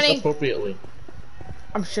sure money. Appropriately.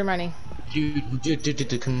 I'm sure money.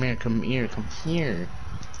 Dude, come here.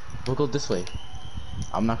 We'll go this way.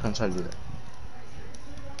 I'm not gonna try to do that.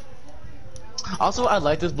 Also, I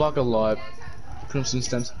like this block a lot. Crimson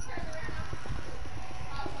Stems.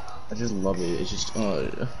 I just love it. It's just,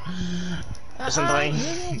 something. You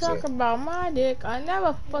didn't talk about my dick. I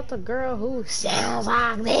never fucked a girl who sounds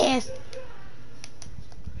like this.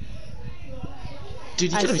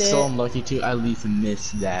 Dude, you could be so unlucky to at least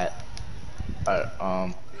miss that.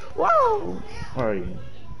 Whoa! Where are you?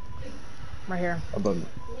 Right here. Above me.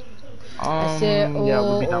 I said, yeah,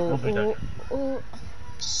 we'll be down.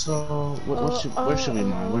 So, where should we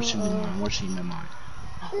mine? Where should we mine?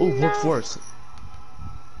 Oh, workforce.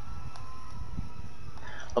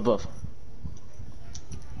 Above.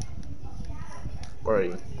 Where are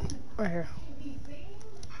you? Right here.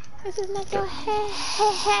 This is my This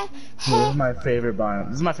is my favorite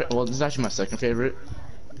biome. Well, this is actually my second favorite.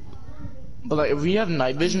 But like, if we have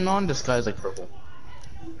night vision on, the sky's like purple.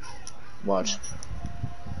 Watch.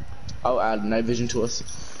 I'll add night vision to us.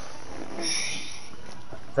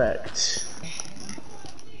 Fact.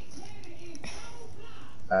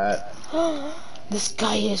 The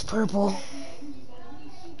sky is purple.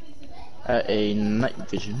 At a night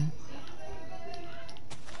vision.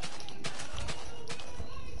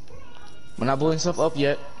 We're not blowing stuff up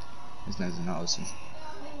yet. This guy's not listening.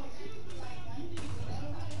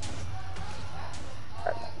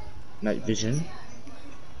 Night vision.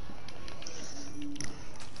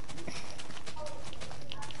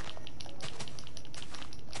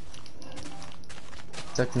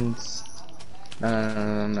 Seconds.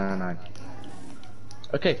 No.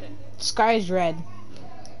 Okay. Sky is red.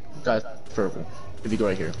 Sky's purple. If you go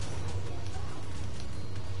right here.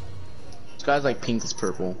 Sky's like pink is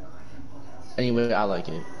purple. Anyway, I like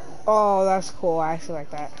it. Oh, that's cool. I actually like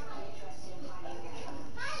that.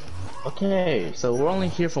 Okay, so we're only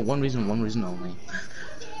here for one reason only.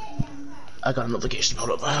 I got a notification.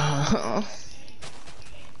 Hold up.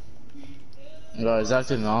 Guys,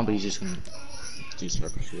 acting on, but he's just gonna do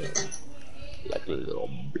sniper shit like a little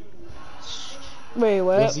bitch. Wait,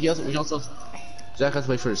 what? We also Zach has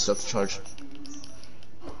to wait for his stuff to charge.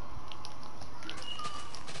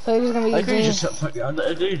 So he's just gonna be I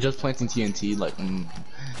think you're just planting TNT. Like,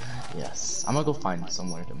 yes. I'm gonna go find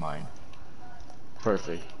somewhere to mine.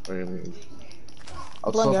 Perfect.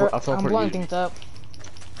 I'll I'm blowing things up.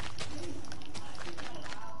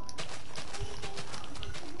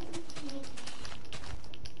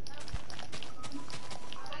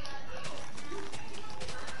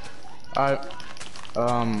 I'll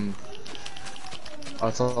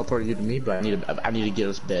teleport you to me, but I need to get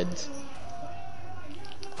us beds.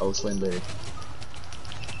 I'll explain later.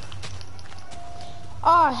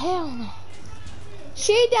 Oh hell no!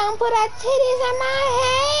 She done put her titties in my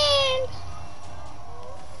hand.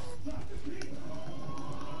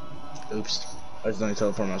 Oops. I just don't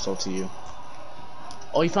teleport myself to you.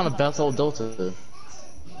 Oh, you found a Bethel Delta.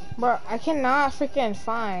 Bro, I cannot freaking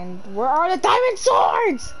find. Where are the diamond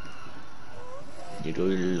swords? You do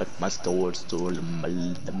like my store, my store.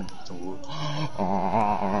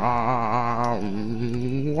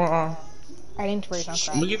 I need to break on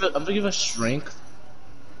I'm gonna give a shrink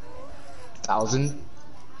 1,000.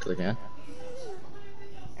 Click in.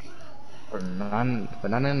 For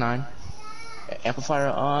 999.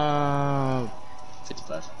 Amplifier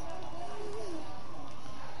 55.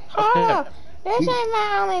 Oh, this ain't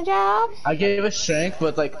my only job. I gave a strength,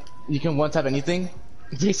 but like you can one tap anything,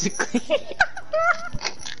 basically.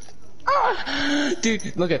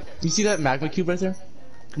 Dude, look at you see that magma cube right there?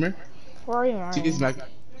 Come here. Where are you? See this magma?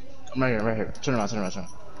 I'm right here. Turn around.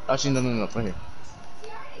 Actually, no, right here.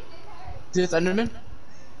 See this Enderman?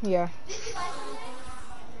 Yeah.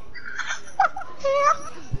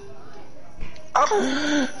 I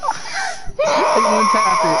one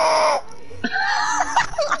tap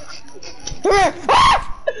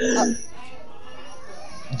it.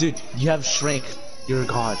 Dude, you have strength. You're a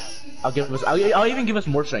god. I'll even give us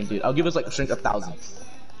more strength, dude. I'll give us like strength 1,000.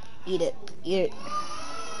 Eat it.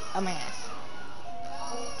 Oh my ass.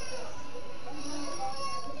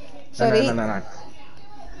 So No.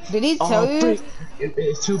 Did he tell you?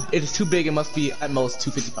 It's too big. It must be at most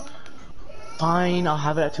 255. Fine, I'll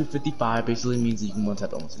have it at 255. Basically means you can one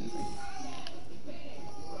tap almost anything.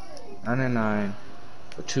 999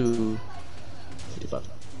 for 255.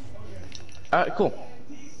 Alright, cool.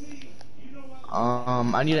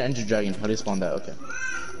 I need an Ender Dragon. How do you spawn that? Okay.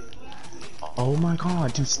 Oh my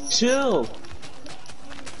god, dude, chill!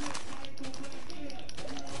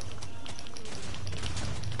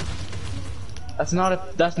 That's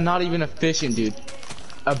not even efficient, dude.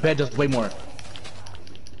 A bed does way more.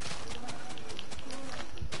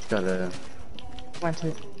 Gotta plant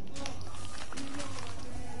it.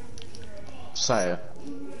 Josiah.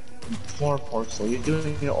 Poor parcel, you're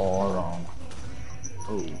doing it all wrong.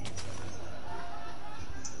 Oh.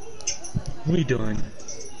 What are you doing?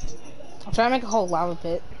 I'm trying to make a whole lava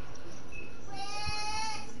pit.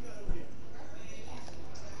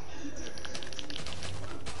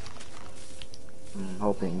 I'm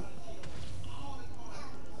hoping.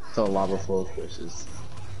 So lava flow courses.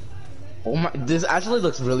 Oh my, this actually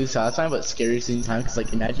looks really satisfying but scary at the same time, because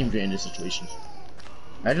like imagine if you're in this situation.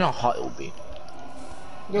 Imagine how hot it would be.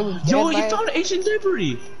 Yo, you found ancient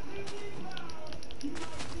debris!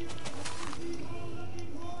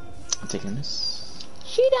 I'm taking this.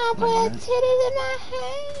 She don't put her titties in my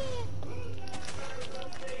hand.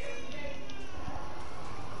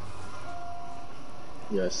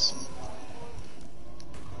 Yes.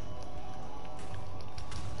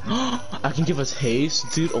 I can give us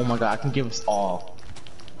haste, dude. Oh my god, I can give us all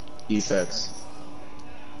effects.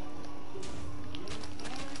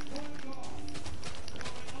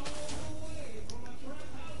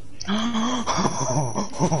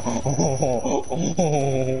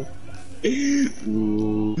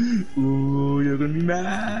 Ooh, you're gonna be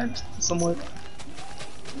mad. Somewhat.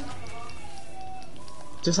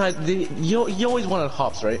 Just like you always wanted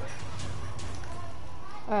hops, right?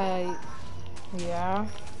 Yeah.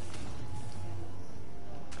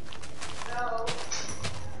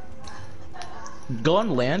 Go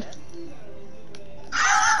on land.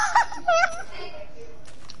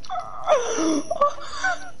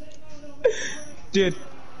 Dude.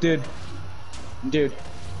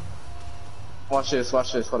 Watch this.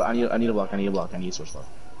 Hold on, I need a block. I need a source block.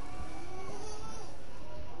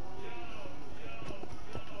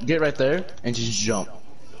 Get right there and just jump.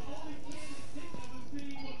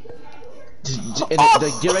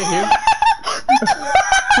 Get right here.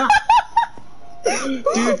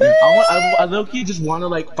 Dude, I low-key just want to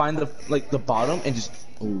like find the bottom and just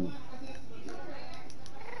ooh.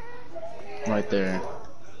 Right there.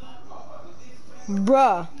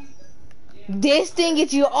 Bruh. This thing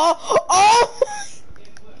gets you all. Oh!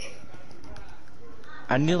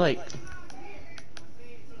 I need like.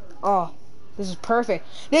 Oh, this is perfect.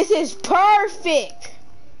 This is perfect.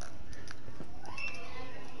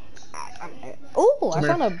 Ooh, I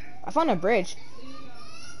found a bridge.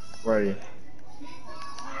 Where are you?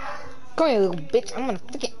 Come here, little bitch. I'm gonna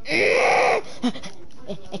freaking.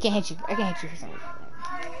 I can't hit you. For some reason.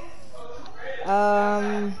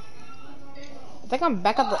 I think I'm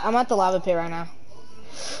back up. I'm at the lava pit right now.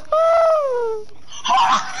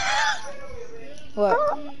 What?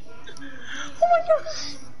 Oh my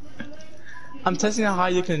gosh! I'm testing how high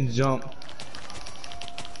you can jump.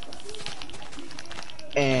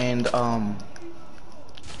 And I'm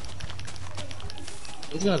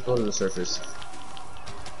just gonna go to the surface.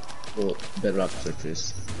 Well, bedrock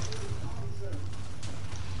surface.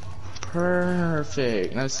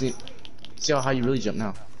 Perfect. Now see how high you really jump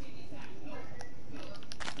now.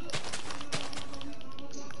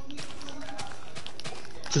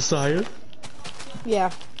 Josiah, Yeah.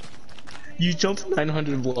 you jumped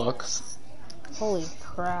 900 blocks. Holy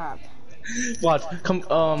crap. Watch, come.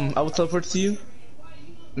 I will teleport to you.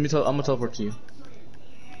 I'm gonna teleport to you.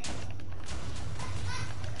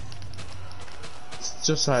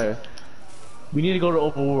 Josiah, we need to go to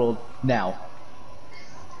overworld now.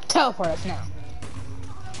 Teleport us now.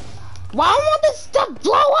 Why I want this stuff to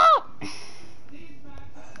blow up?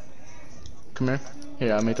 Come here.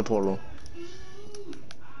 Here, I made the portal.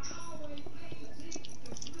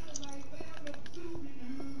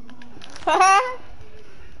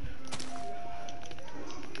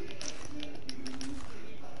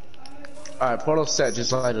 Alright, portal set,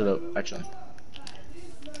 just light it up, actually.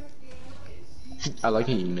 I like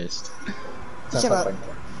how you missed. That's Shut not up. funny.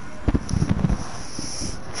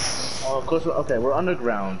 Oh, of course, okay, we're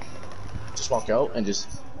underground. Just walk out and just,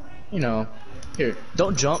 you know, here,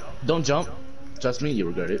 don't jump, Trust me, you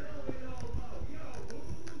regret it.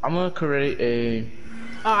 I'm gonna create a...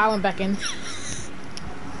 Oh, I went back in.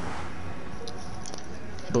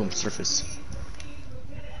 Boom, surface.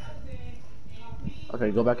 Okay,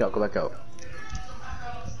 go back out,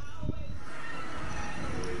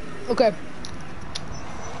 Okay.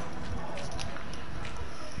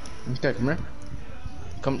 Okay, come here.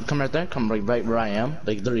 Come right there. Come right where I am.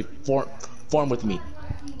 Like literally form with me,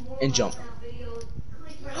 and jump.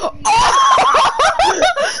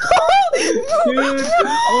 Dude,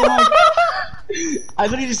 oh my! I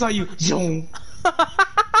literally just saw you. Zoom.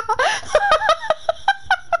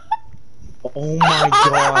 Oh my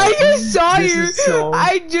god! I just saw This you. is so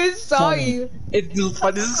I just saw funny. you. It's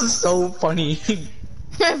fun. This is so funny.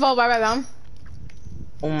 I fall right down.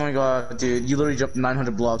 Oh my god, dude! You literally jumped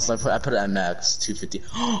 900 blocks. I put it at max 250.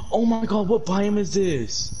 Oh my god, what biome is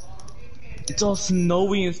this? It's all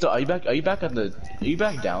snowy and stuff. Are you back? Are you back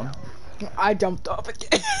down? I jumped up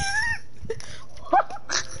again.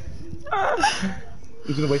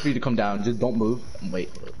 He's gonna wait for you to come down. Just don't move.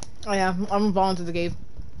 Wait. Oh yeah, I'm falling to the cave.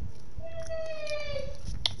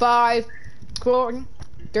 5, 4,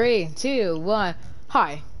 3, 2, 1.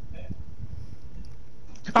 Hi.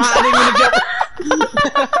 I didn't mean to jump.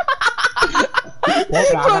 Well, I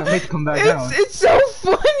gotta make you come back down. It's so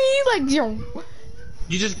funny, like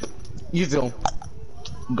You don't.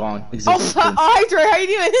 Gone. Oh, Existence. hi Trey, how you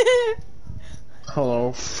doing?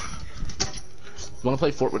 Hello. You wanna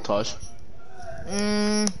play Fort with Tosh?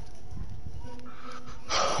 Oh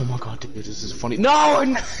my god, dude, this is funny.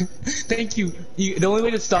 No! Thank you. The only way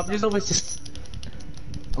to stop yourself is just...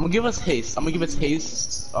 I'm gonna give us haste.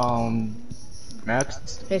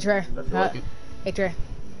 Max. Hey Trey. Like it. Hey Trey.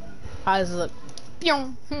 How does it look?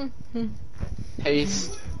 Pyong.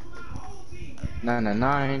 Haste.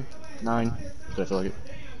 999. 9. Did I feel like it?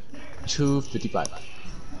 255.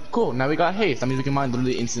 Cool, now we got haste. That means we can mine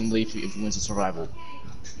literally instantly if we influence the survival.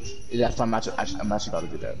 That's why I'm actually about to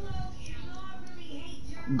do that.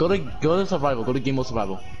 Go to survival. Go to game mode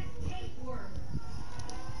survival.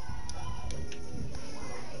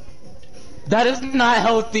 That is not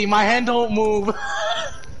healthy. My hand don't move.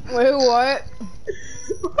 Wait, what?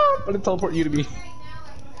 I'm gonna teleport you to me.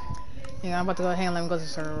 Yeah, I'm about to go. Hang on, let me go to the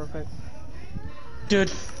server real quick.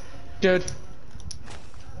 Dude.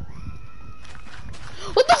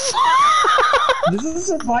 What the fuck? This is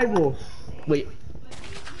survival. Wait.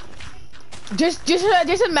 Just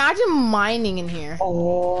imagine mining in here.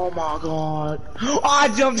 Oh my god. Oh, I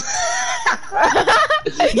jumped.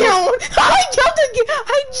 Yo, I jumped again.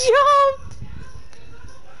 I jumped.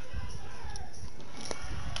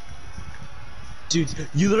 Dude,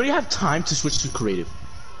 you literally have time to switch to creative.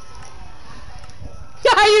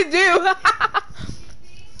 Yeah, you do.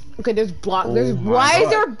 Okay, there's blocks. Oh my Why is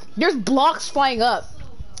God. there's blocks flying up?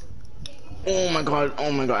 Oh my god.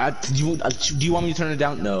 Do you want me to turn it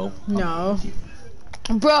down? No. No.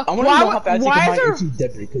 Bro, I want to know how fast you why can is mine there... into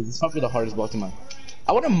debris, because it's probably the hardest block to mine.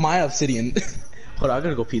 I want to mine obsidian. Hold on, I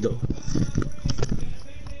gotta go pee though.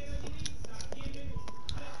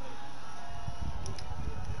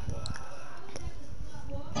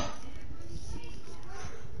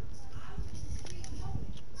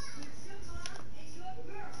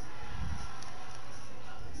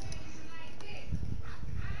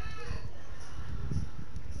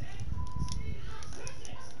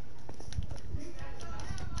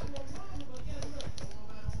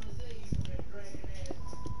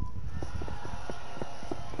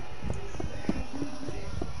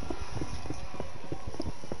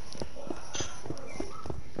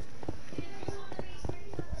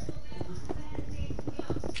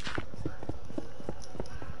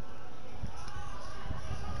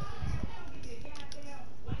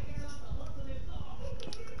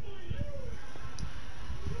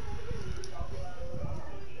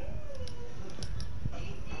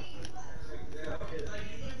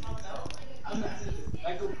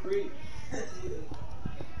 I'm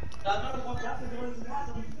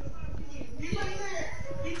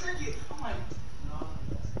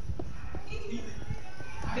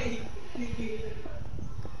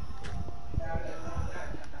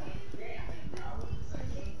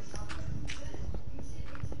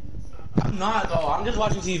not though. I'm just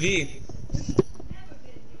watching TV.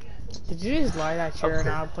 Did you just lie that you're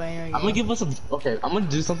not playing a game? I'm gonna give us a. Okay, I'm gonna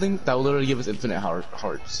do something that will literally give us infinite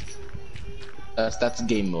hearts. That's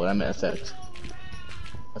game mode. I'm at effect.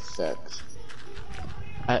 Effect.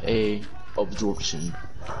 At a absorption.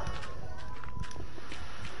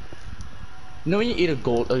 You know when you eat a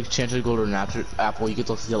enchanted golden apple, you get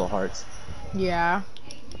those yellow hearts. Yeah.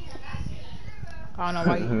 I don't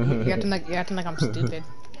know why you have to like I'm stupid.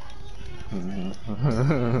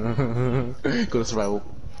 Go to survival.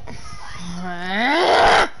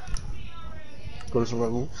 Go to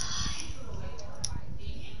survival.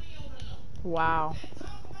 Wow.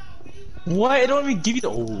 What? It don't even give you the.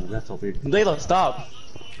 Oh, that's so weird. Layla, stop.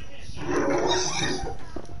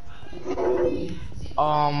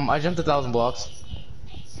 I jumped 1,000 blocks.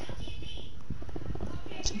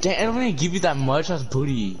 Damn, I don't even give you that much. That's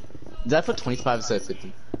booty. Did I put 25 instead of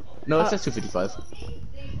 50? No, it says 255.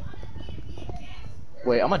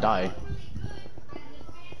 Wait, I'm gonna die.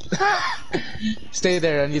 Stay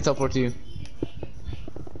there. I need to teleport to you.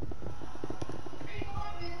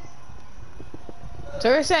 So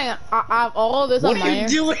you're saying I have all this on my What are you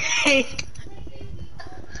doing?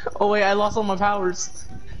 Oh wait, I lost all my powers.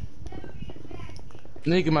 Let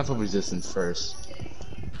me get myself resistance first.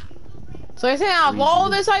 So you're saying out of all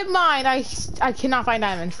this I've mined, I cannot find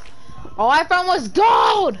diamonds. All I found was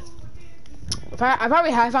gold! If I probably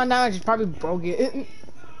had found diamonds, I just probably broke it.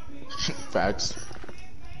 Facts.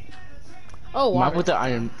 Oh, wow. Mine with the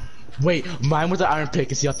iron. Wait, mine with the iron pick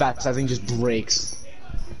and see how fast that thing just breaks.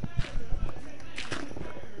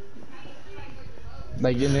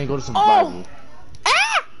 Like, and then go to survival. Oh!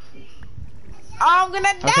 Ah! I'm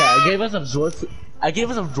gonna die! Okay, I gave us absorption. I gave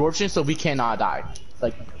us absorption so we cannot die.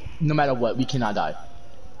 Like, no matter what, we cannot die.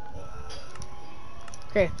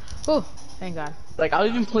 Okay. Oh, thank God. Like, I'll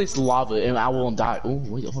even place lava and I won't die. Oh,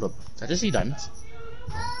 wait, hold up. Did I just see diamonds?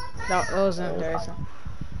 No, it wasn't there. It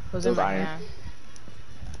was in my iron. hand.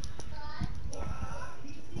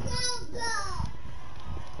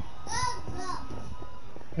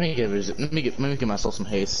 Let me get myself some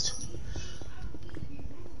haste.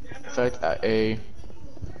 Effect at A.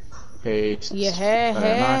 Haste.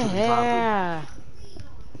 Yeah.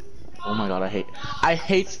 Oh my god, I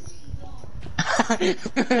hate.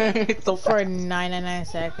 It's so For 99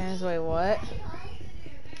 seconds. Wait, what?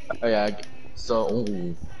 Oh yeah. So.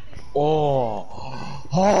 Oh.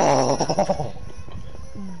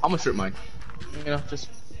 I'm gonna strip mine. You know, just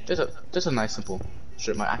a nice simple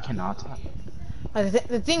strip mine. I cannot.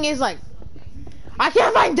 The thing is, like, I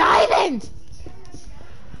can't find diamonds.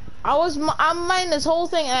 I'm mining this whole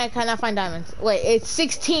thing and I cannot find diamonds. Wait, it's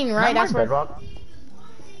 16, right? That's where. Bedrock.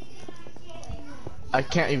 I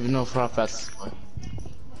can't even know how fast.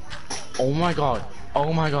 Oh my god.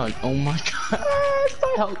 Oh my god. Oh my god. It's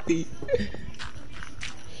not healthy.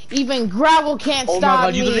 Even gravel can't stop me. Oh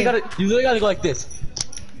my god, you literally gotta go like this.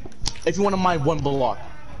 If you want to mine one block.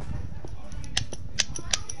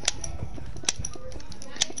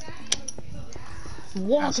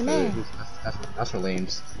 Walking in. That's for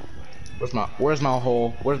lames. Where's my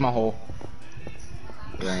hole? Where's my hole?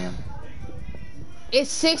 There I am. It's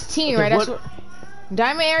 16, Okay, right? That's what.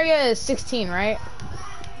 Diamond area is 16, right?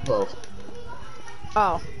 Oh.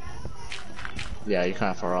 Oh. Yeah, you're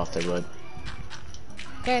kind of far off there, bud.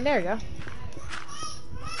 Okay, there you go.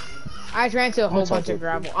 I just ran into a whole bunch of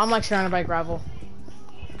gravel. I'm like surrounded by gravel.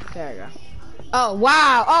 There you go. Oh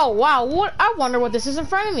wow! Oh wow! What? I wonder what this is in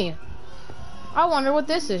front of me. I wonder what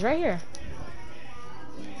this is right here.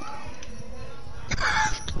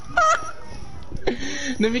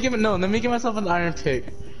 Let me get myself an iron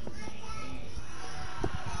pick.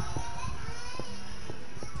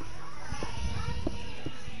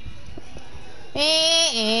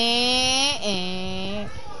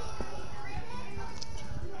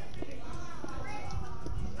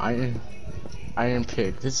 Iron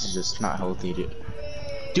pick. This is just not healthy, dude.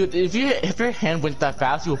 Dude, if your hand went that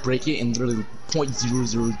fast, you'll break it in literally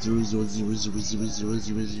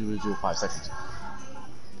 0.0000000000005 seconds.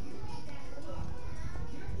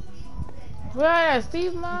 Where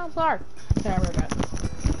Steve Clark? Okay, we're back.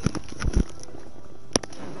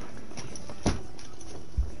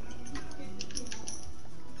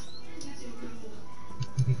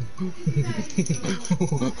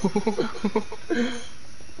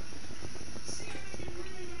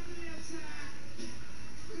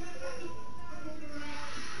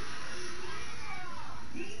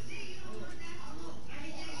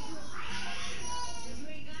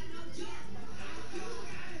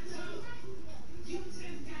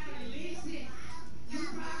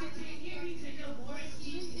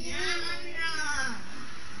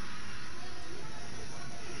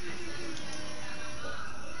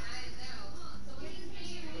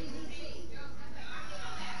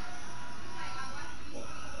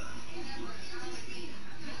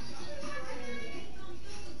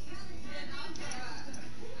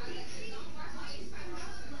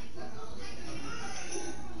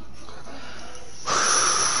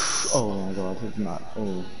 it's not.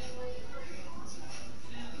 Oh.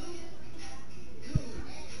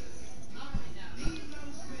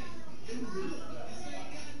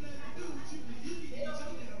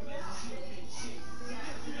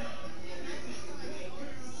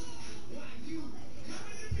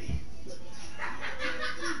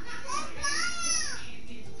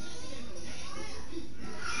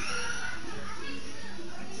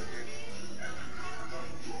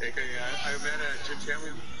 Okay, I met Jim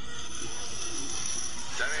Cameron.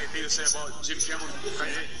 Is that anything to say about Jim Cameron? Do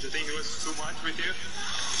you think he was too much with you?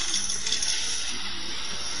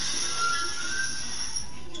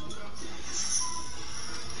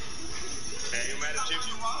 Hey, you met Jim?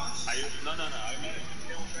 Are you? No. I met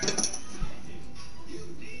Jim Cameron.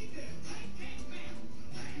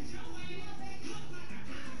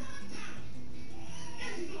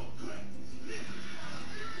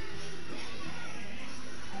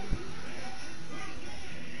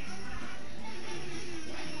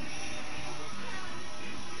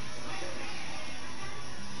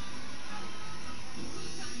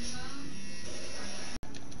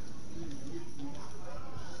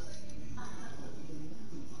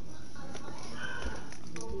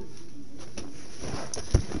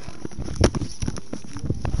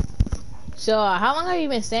 So, how long have you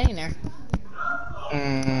been standing there?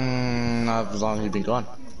 Not as long as you've been gone.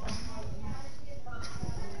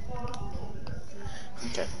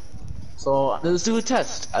 Okay. So let's do a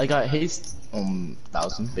test. I got haste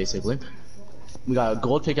 1,000 basically. We got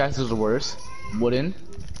gold pickaxes or worse, wooden,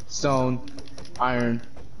 stone, iron,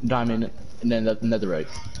 diamond, and then the netherite.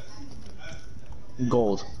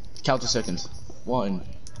 Gold. Count the seconds. 1,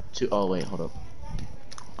 2. Oh wait, hold up.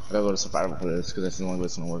 I gotta go to survival for this because that's the only way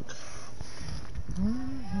it's gonna work.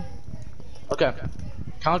 Okay.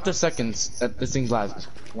 Count the seconds that this thing lasts.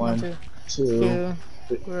 1, 2,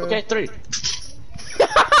 3. Okay, 3.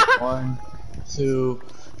 1, 2,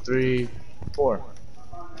 3, 4.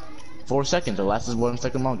 4 seconds. It lasts 1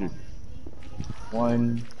 second longer.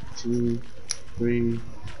 1, 2, 3,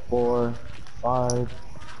 4, 5,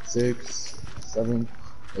 6, 7,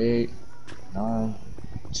 8, 9,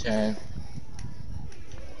 10,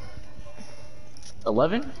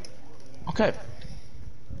 11. Okay.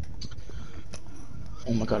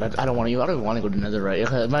 Oh my god, I don't want to. I don't want to go to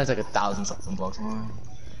netherite. Mine's like 1,000 something blocks. 1,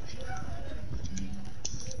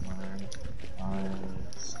 5,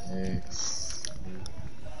 6.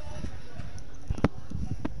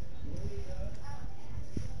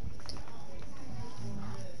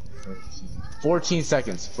 14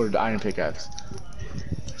 seconds for the iron pickaxe.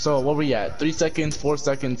 So what were we at? 3 seconds, 4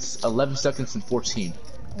 seconds, 11 seconds, and 14.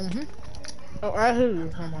 Oh, I hear you,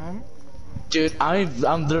 come on. Dude,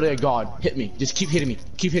 I'm literally a god. Hit me. Just keep hitting me.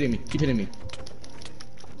 Keep hitting me. Keep hitting me.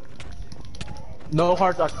 No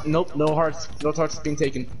hearts. Nope. No hearts. No hearts being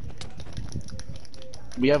taken.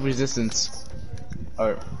 We have resistance.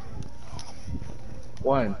 Alright.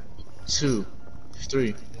 1, 2,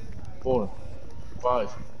 3, 4,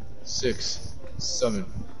 5, 6, 7,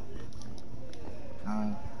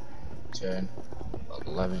 9, 10,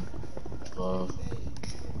 11, 12.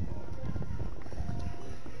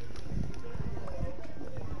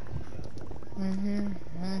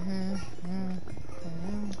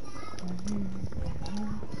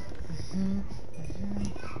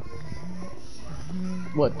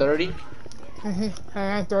 What, 30?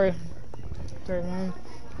 I'm 30. 31.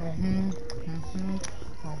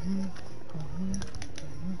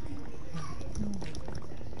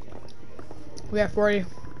 We have 40.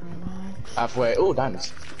 Halfway. Oh,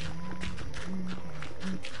 diamonds.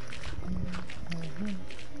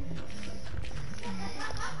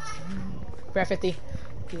 We're at 50.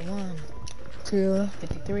 51, 52,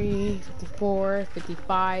 53, 54,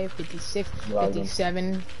 55, 56,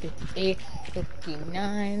 57, 58,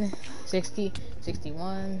 59, 60,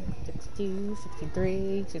 61, 62,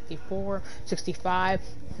 63, 64, 65,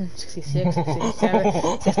 66,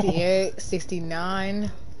 67, 68,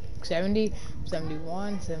 69, 70,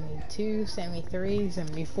 71, 72, 73,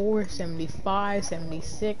 74, 75,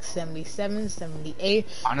 76, 77, 78,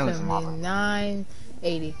 79,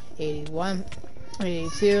 80, 81,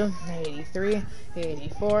 82, 83,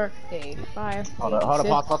 84, 85, Hold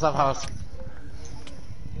up, pause.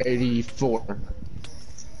 84.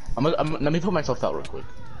 Let me put myself out real quick.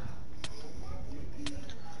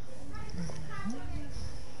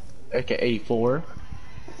 Okay, 84.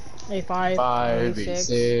 85,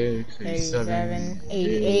 86, 87,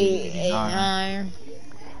 88, 89,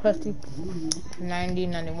 50, 90,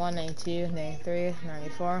 91, 92, 93,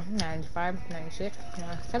 94, 95, 96,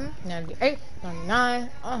 97, 98, 99,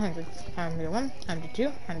 100, 101, 102,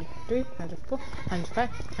 103, 104, 105,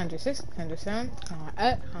 106, 107,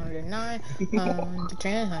 108, 109,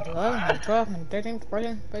 110, 111, 112, 113,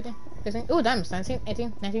 14, 15, 16, ooh, diamonds, 19,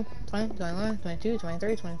 18, 19, 20, 21, 22,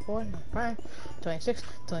 23, 24, 25, 26,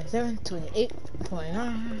 27, 28,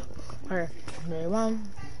 29, 31,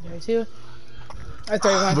 32,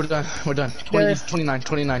 31. We're done. We're done. There. 29,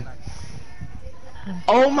 29.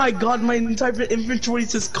 Oh my god, my entire inventory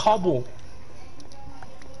says cobble.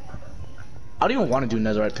 I don't even want to do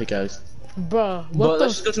netherite pickaxe. Bruh, But what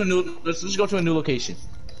let's the? just go to a new. Let's just go to a new location.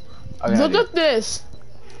 Okay, Look at this.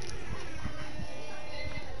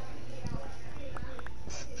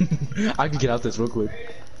 I can get out this real quick.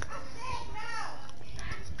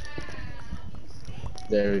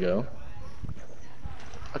 There we go.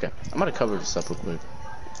 Okay, I'm gonna cover this up real quick.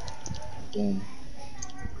 Boom.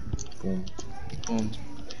 Boom. Boom.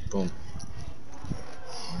 Boom.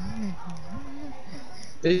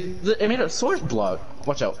 It made a sword block.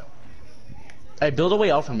 Watch out. Hey, build a way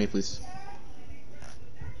out for me, please.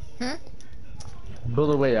 Hmm?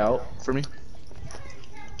 Build a way out for me.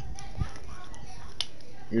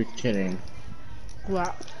 You're kidding.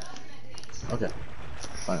 Wow. Okay.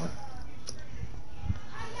 Finally.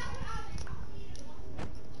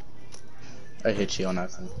 I hit you on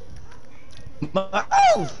that thing.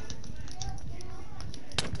 Oh!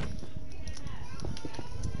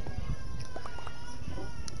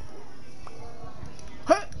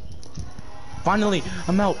 Finally,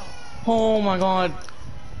 I'm out. Oh my god.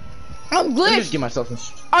 I'm Let me just glitched. give myself a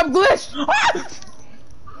I'm glitched. Ah!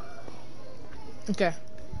 Okay.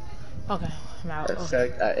 Okay. I'm out. Okay.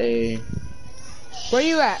 perfect at a Where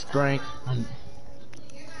you at? strength. In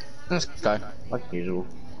the sky, like usual.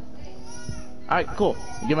 Alright, cool.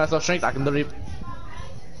 Give myself strength, I can literally.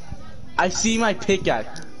 I see my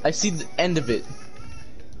pickaxe. I see the end of it.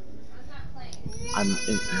 I'm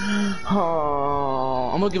in.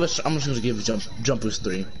 Oh, I'm just gonna give a jump boost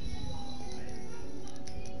 3.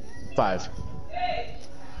 5.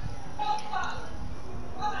 Oh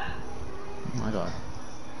my god.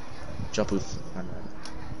 Jump boost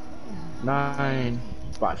 9.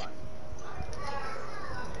 5.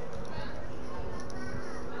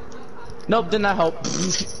 Nope, did not help.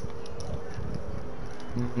 Just.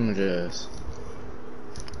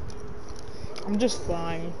 I'm just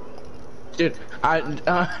flying. Dude,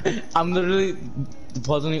 I'm literally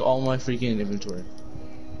puzzling all my freaking inventory.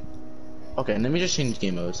 Okay, let me just change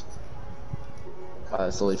game modes. I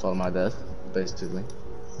slowly fall to my death, basically.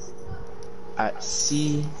 At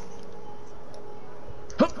sea.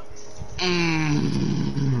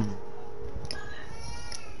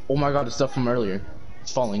 Oh my god, the stuff from earlier.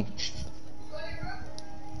 It's falling.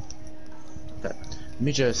 Okay, let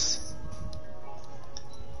me just.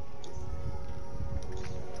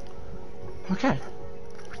 Okay.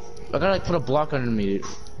 I gotta like put a block under me.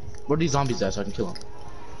 Where are these zombies at so I can kill them?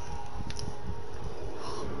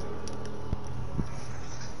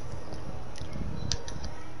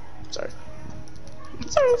 Sorry.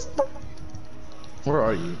 Where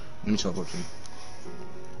are you? Let me teleport you.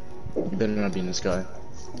 You better not be in the sky.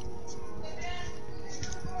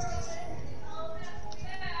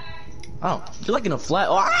 Oh, you're like in a flat.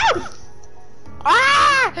 Oh, ah!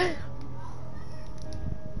 Ah!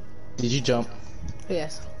 Did you jump?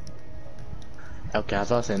 Yes. Okay, I was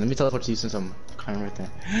about to say, let me teleport to you since I'm kind of right there.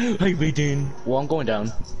 Hey, waiting. Well, I'm going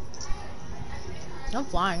down. I'm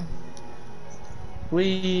flying.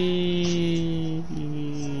 Wee.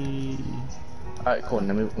 Alright, cool.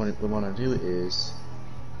 Then what we want to do is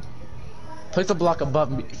place a block above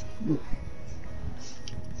me.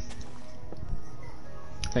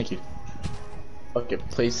 Thank you. Okay,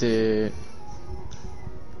 place it.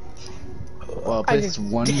 Place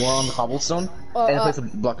one more on the cobblestone and place a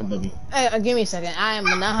block above me. Hey, give me a second. I am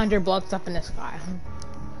 900 blocks up in the sky. Oh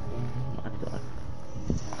my god.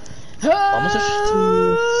 Almost a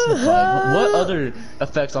what other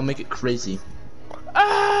effects? I'll make it crazy.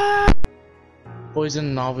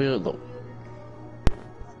 Poison, novel.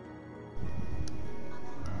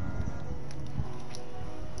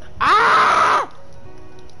 Ah!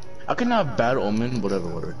 I can have bad omen,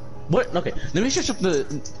 whatever. What? Okay, let me search up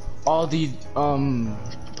all the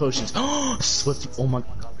potions. Swift. Oh my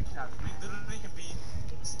god.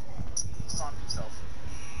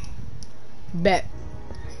 Bet.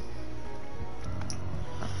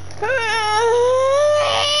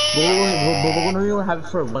 We're gonna have it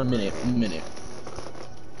for 1 minute.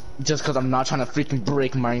 Just cause I'm not trying to freaking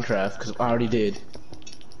break Minecraft, cause I already did.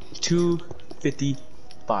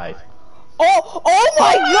 2:55. Oh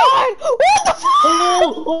my god! What the fuck?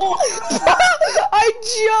 I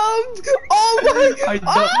jumped! Oh my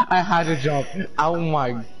I had to jump. Oh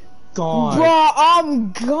my god. Bro,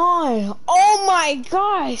 I'm gone! Oh my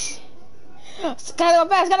gosh! Gotta go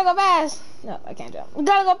fast, gotta go fast! No, I can't jump.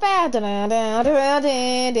 Gotta go fast!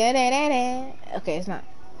 Okay, it's not.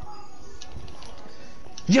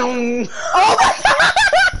 Young. Oh my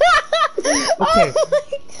god! Okay. Oh my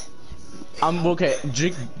I'm okay.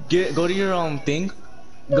 Drink. Go to your thing.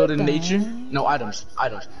 Go to nature. No items.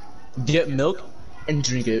 Get milk and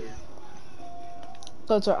drink it,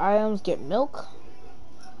 Go to items, get milk.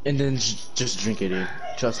 and then just drink it. Dude.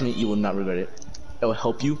 Trust me, you will not regret it. It will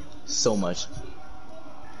help you so much.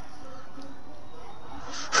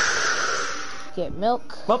 Get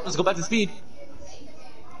milk. Well, let's go back to speed.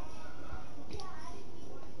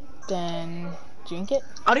 Then drink it.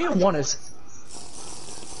 I don't even want us.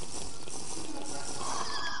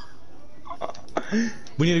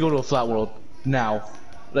 We need to go to a flat world now,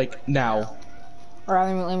 like now.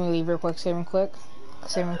 Alright, let me leave real quick. Save and quick.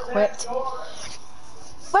 Save and quit.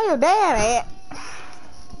 Where your dad at?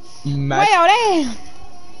 Where your dad?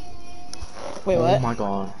 Wait, Oh what? my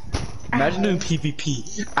god! Imagine doing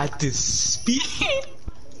PvP at this speed.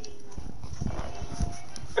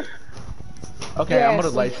 Okay, Yeah, I'm gonna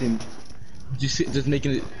so- live stream. Just make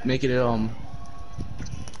it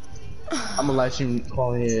I'm a live stream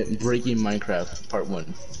calling it Breaking Minecraft Part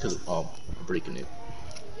 1 because breaking it.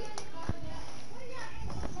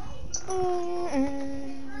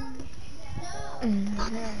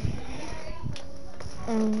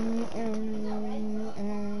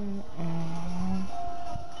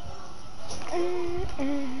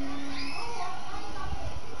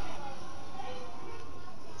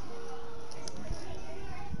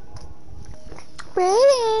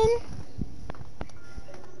 Brayden.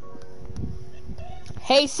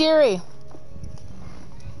 Hey Siri.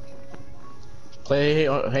 Play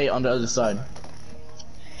hey on the other side.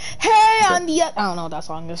 Hey on the I don't know what that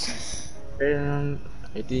song is.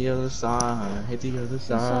 Hit the other side. Hit the other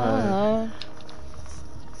side.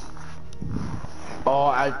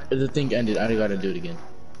 Oh, the thing ended. I gotta do it again.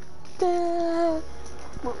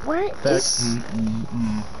 Where Back. is?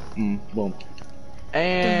 Boom.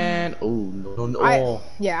 And oh no.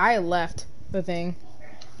 Yeah, I left the thing.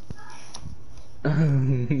 Go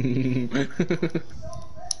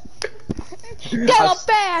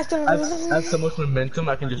fast! I have so much momentum.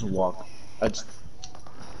 I can just walk. Gotta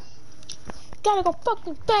go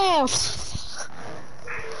fucking fast!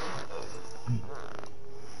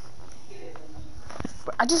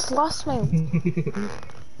 I just lost my.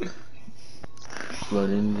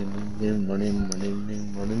 running.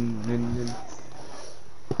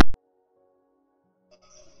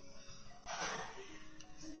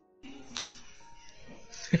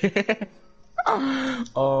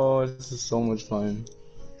 Oh, this is so much fun.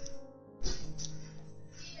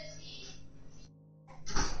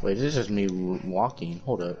 Wait, this is just me walking.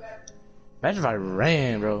 Hold up. Imagine if I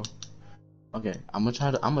ran, bro. Okay, I'm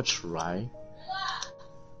gonna try.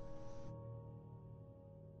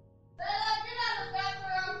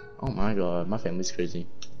 Oh my god, my family's crazy.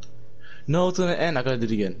 No, it's gonna end. I gotta do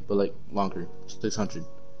it again, but like longer. 600.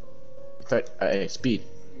 In fact, speed.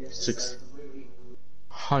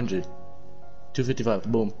 600. 255.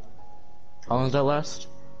 Boom. How long does that last?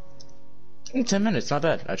 10 minutes. Not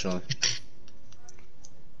bad, actually.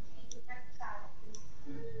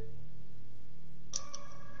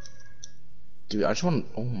 Dude, I just want.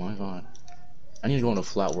 Oh my god. I need to go in a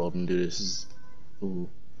flat world and do this. Ooh.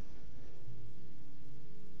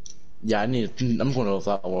 Yeah, I'm going to a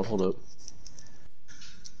flat world. Hold up.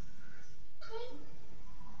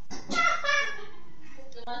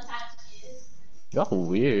 Y'all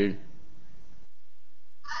weird.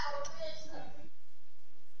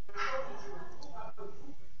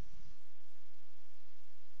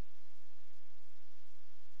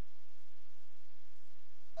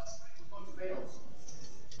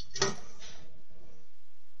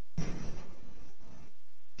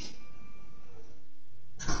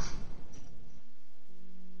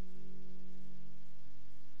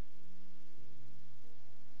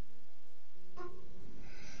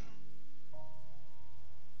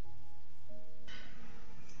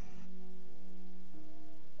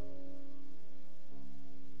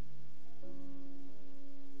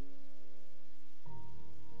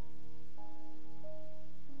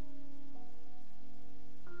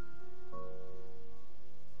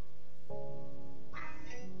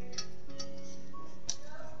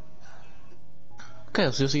 Okay,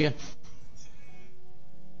 let's do this again.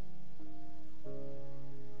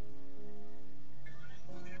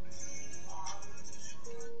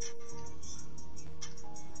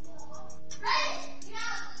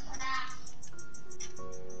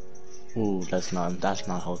 Ooh, that's not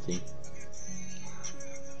healthy.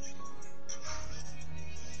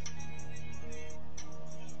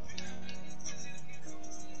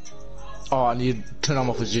 Oh, I need to turn on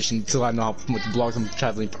my position until I know how much blocks I'm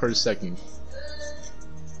traveling per second.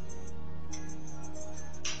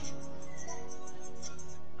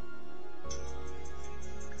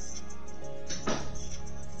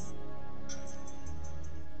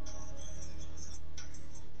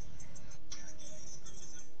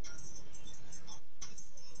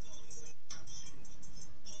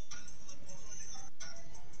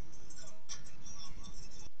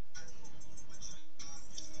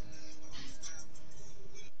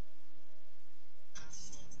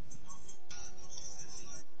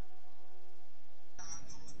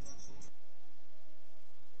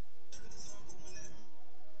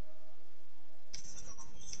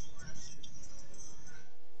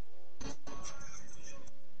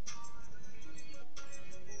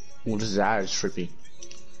 Well, this is trippy.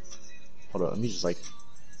 Hold on, let me just like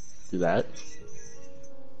do that.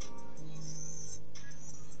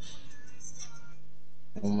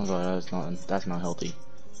 Oh my god, that's not healthy.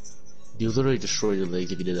 You literally destroy your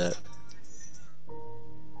legs if you did that.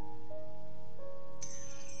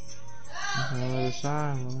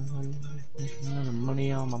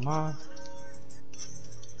 Money on my mind.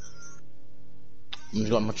 I'm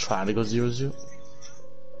gonna try to go 0-0.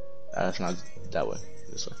 That's not that way.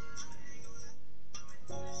 This way.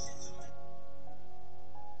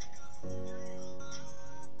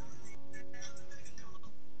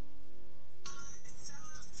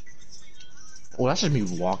 Well, that's just me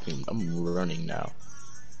walking. I'm running now.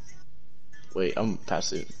 Wait, I'm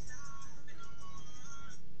past it.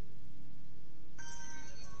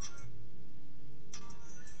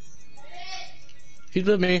 He's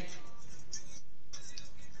with me.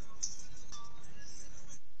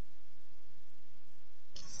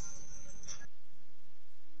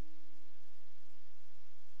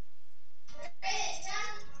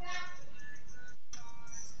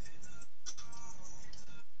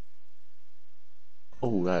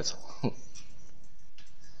 Oh, that's.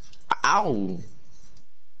 Ow!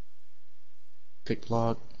 Pick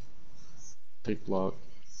block. Pick block.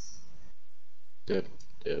 Dip.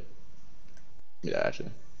 Dip. Yeah, actually.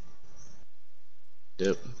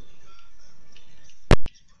 Dip.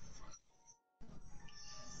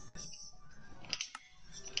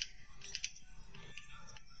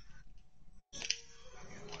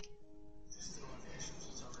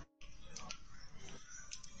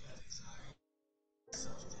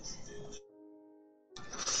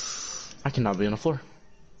 I cannot be on the floor.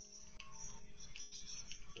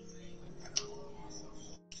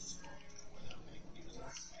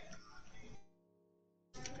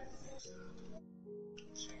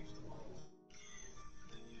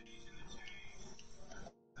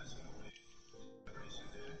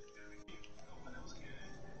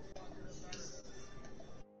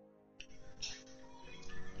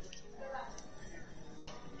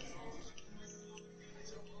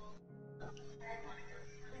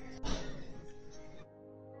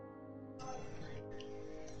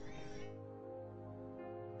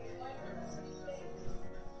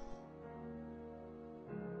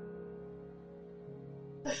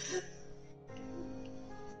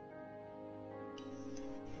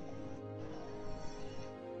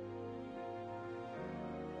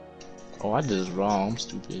 Oh, I did this wrong. I'm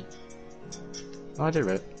stupid. Oh, I did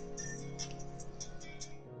right.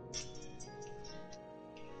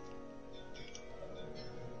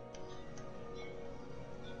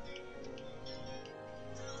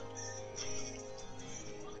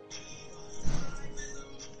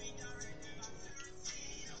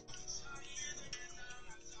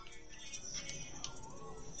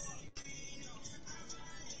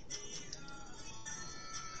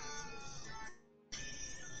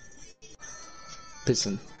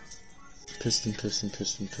 Piston. Piston, piston,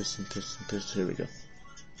 piston, piston, piston, piston. Here we go.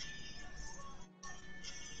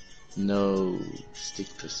 No. Stick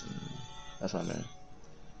piston. That's what I meant.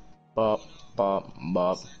 Bop, bop,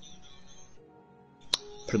 bop.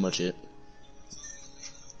 Pretty much it.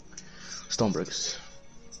 Stone bricks.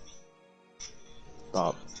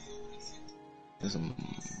 Bop. And some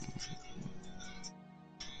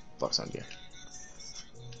blocks on gear.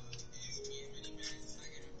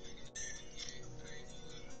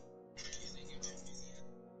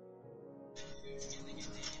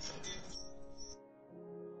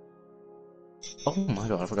 Oh my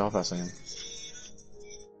god, I forgot how fast I am.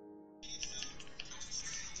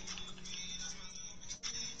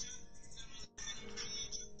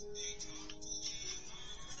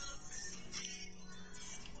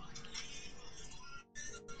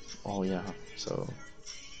 Oh yeah, so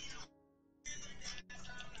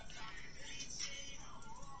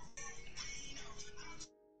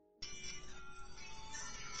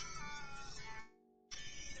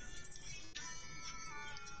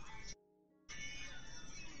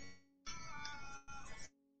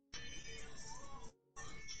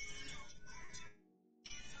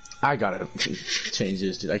I gotta change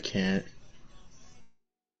this, dude. I can't.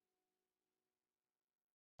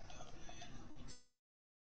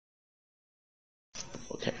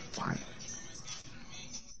 Okay, fine.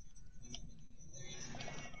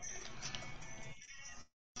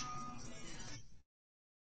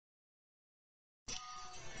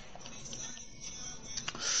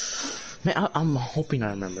 Man, I'm hoping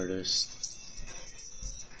I remember this.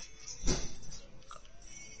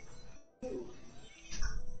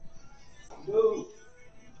 No.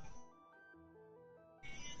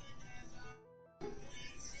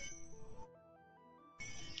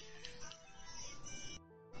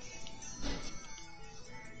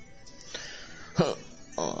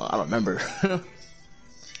 I don't remember.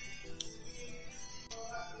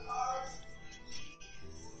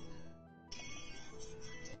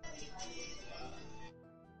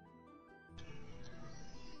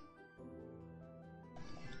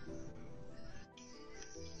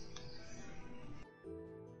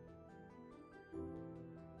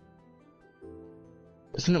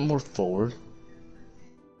 Isn't it more forward?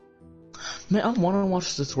 Man, I want to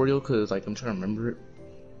watch the tutorial because like I'm trying to remember it.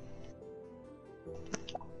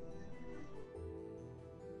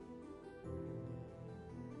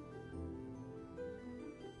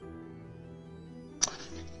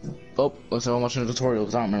 Oh, let's say I'm watching the tutorial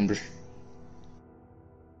because I don't remember.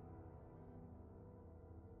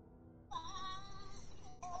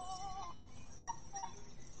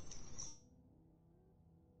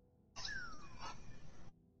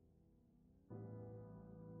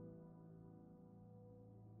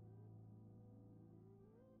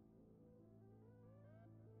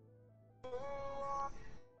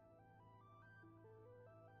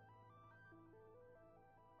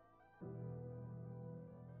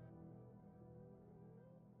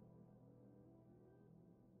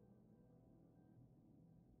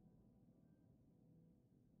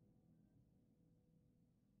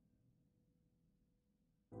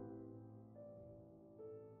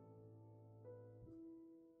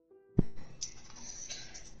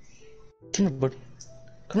 Come here, bud.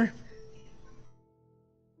 Come here.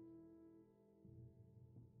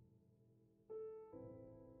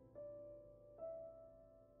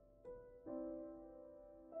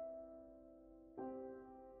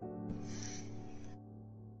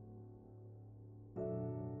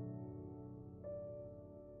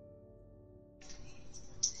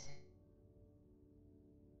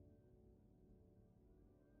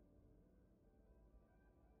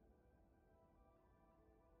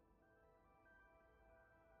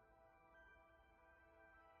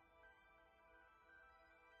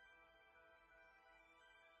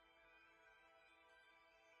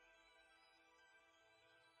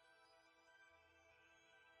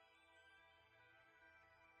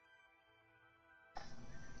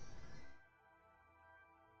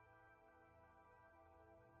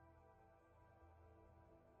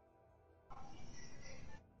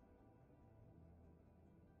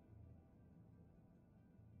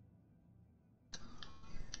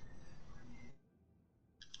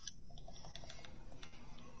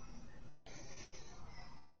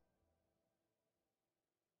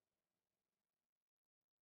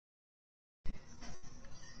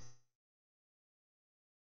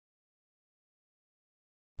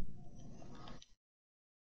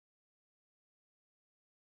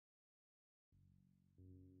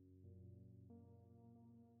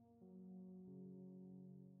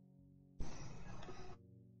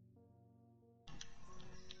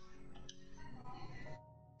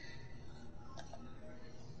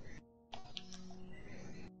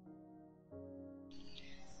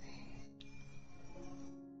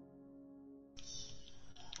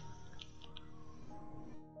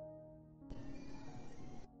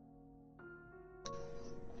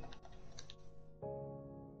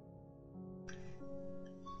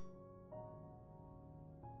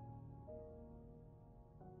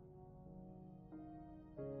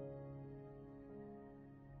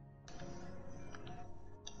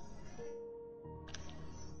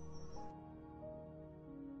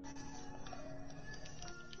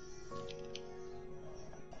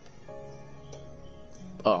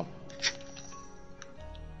 Oh.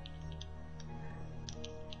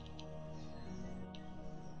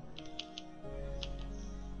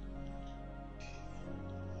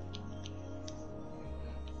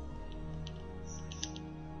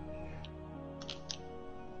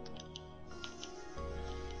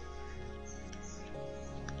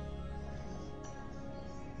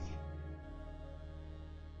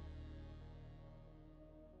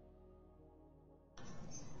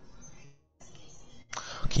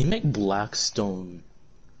 Can you make black stone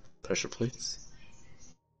pressure plates?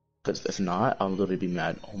 Because if not, I'll literally be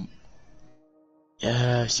mad. Oh,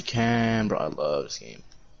 yes, you can, bro. I love this game.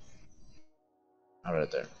 All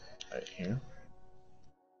right there. Right here.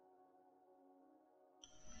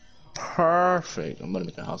 Perfect. I'm gonna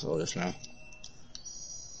make a house of all this now.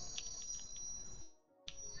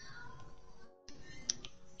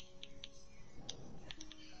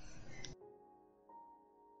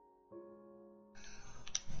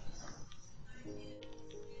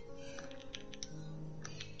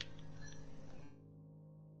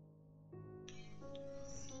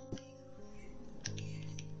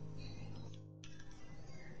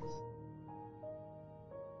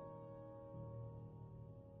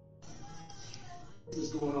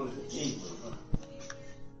 What's going on in the game, huh?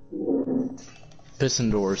 Piston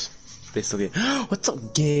doors. Basically. What's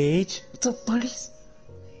up, Gage? What's up, buddies?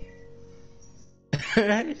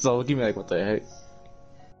 He's all looking at me like, what the heck?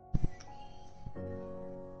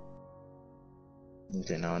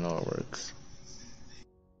 Okay, now I know it works.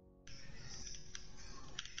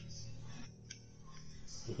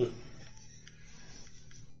 Is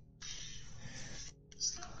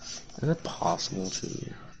it possible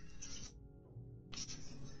to...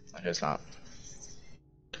 I guess not.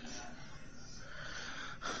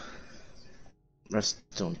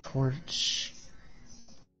 Redstone torch.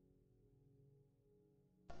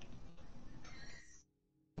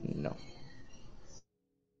 No.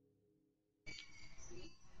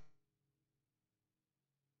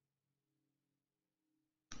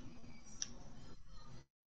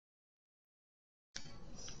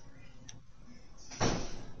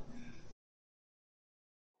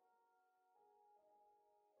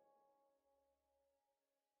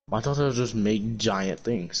 I thought they would just make giant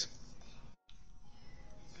things.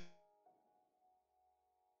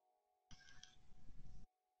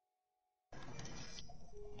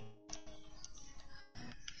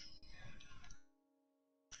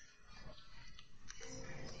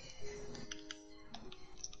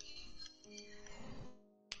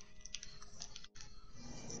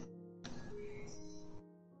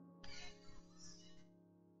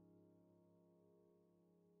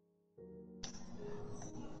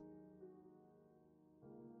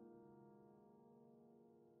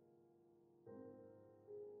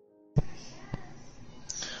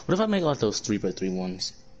 What if I make like those 3x3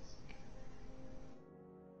 ones?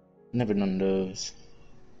 Never done those.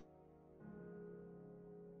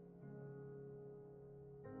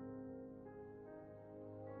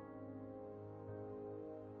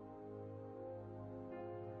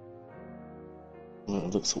 Well,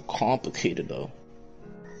 it looks so complicated though.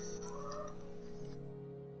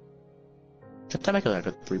 Should I make like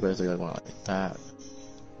a 3x3 like one like that?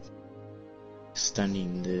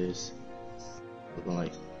 Extending this. Looking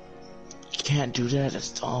like you can't do that, that's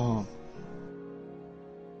dumb.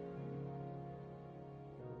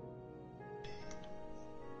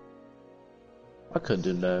 I could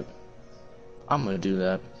do that. I'm gonna do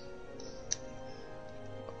that.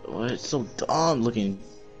 Oh, it's so dumb looking.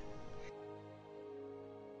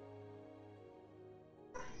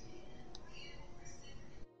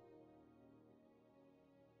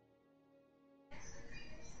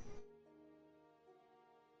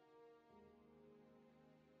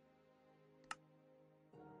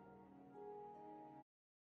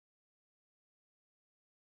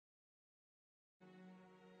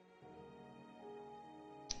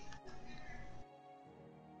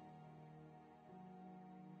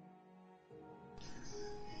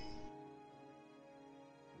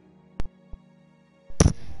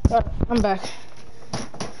 I'm back.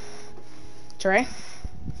 Trey?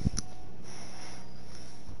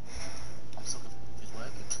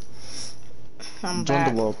 I'm Join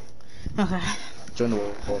back. the world. Okay. Join the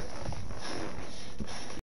world.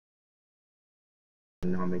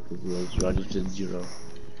 Now make the 0. I just did 0.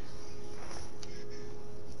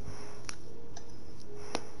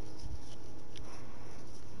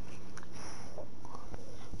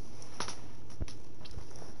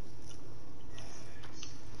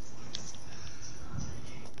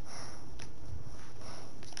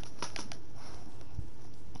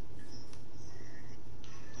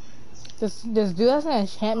 This dude has an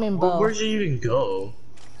enchantment bow. Where'd you even go?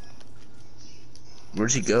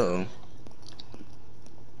 Where'd you go?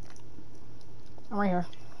 I'm right here.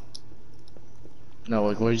 No,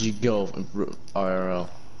 like where'd you go? IRL.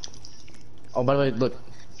 Oh, by the way, look.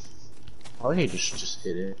 Oh, I just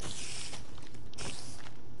hit it.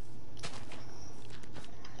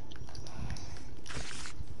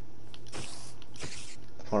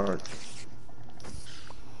 Hard.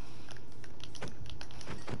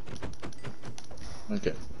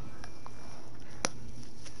 Okay.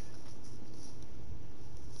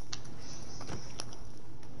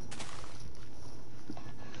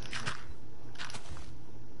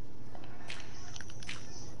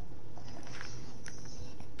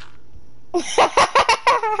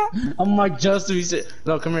 I'm like, just to be sick.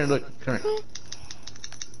 No, come here, look, come here.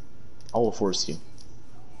 I will force you.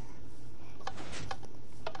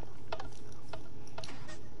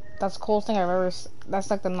 That's the coolest thing I've ever.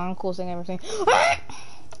 That's like the non-coolest thing I've ever seen.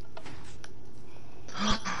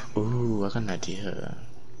 Ooh, I got an idea.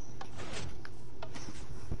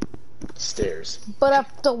 Stairs. But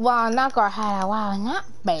up the wall, not gonna hide a wall, not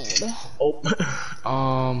baby. Oh,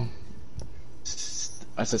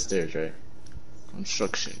 I said stairs, right?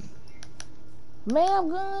 Construction. Man, I'm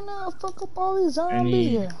gonna fuck up all these zombies Any-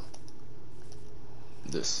 here.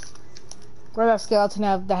 This. Where that skeleton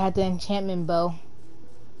have that had the enchantment bow?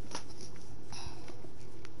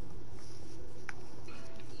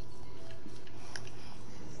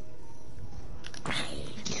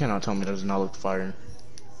 You cannot tell me that does not look fire.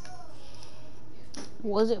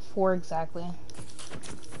 What was it for exactly?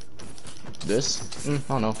 This? I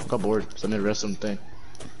don't know. Got bored, so I made the rest of the thing.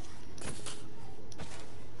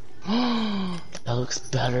 That looks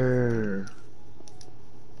better.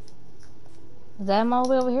 Is that him all the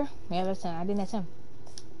way over here? Yeah, that's him. I think that's him.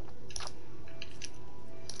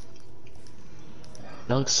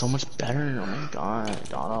 That looks so much better. Oh my god,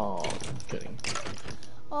 Donald. I'm kidding.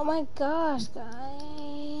 Oh my gosh,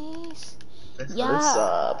 guys. What's Yeah.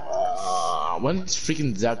 up? When's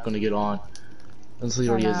freaking Zach gonna get on? Until he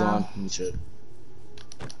already is on. He should.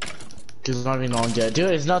 Cause it's not even on yet.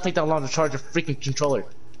 Dude, it's not take that long to charge a freaking controller.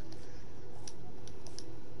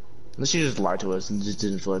 Unless you just lied to us and just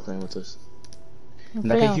didn't feel like playing with us.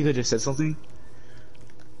 And I think you could have said something.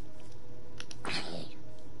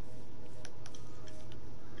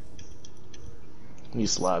 He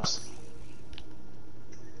slaps.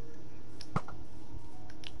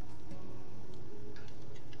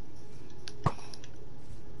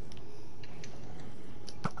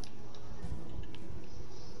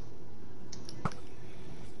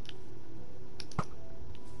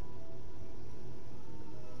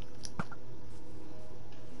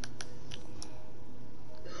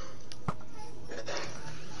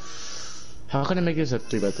 How can I make this a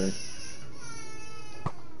 3x3?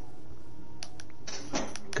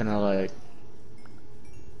 Can I like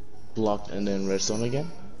block and then redstone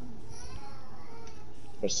again?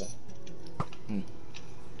 Redstone.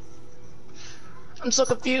 I'm so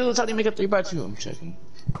confused. How do you make a 3x2? I'm checking.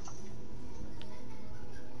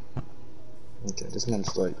 Okay, this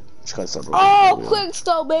man's like try to start. Oh, quick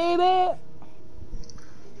stop, baby.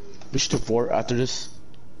 We should do 4 after this.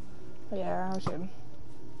 Yeah, I should.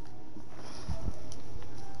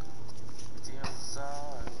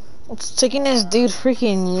 It's taking this dude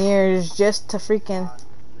freaking years just to freaking.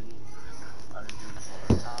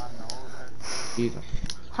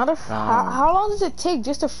 How long does it take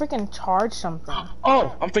just to freaking charge something?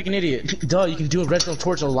 Oh, I'm freaking idiot. Duh, you can do a redstone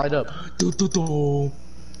torch, it'll light up. Do, do, do.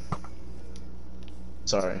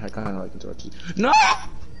 Sorry, I kinda like interrupted you. No!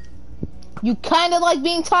 You kinda like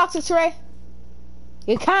being toxic, Trey?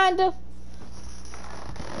 You kind of.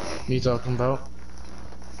 What are you talking about?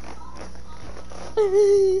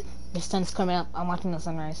 The sun's coming up. I'm watching the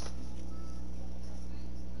sunrise.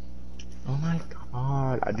 Oh my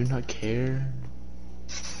god, I do not care.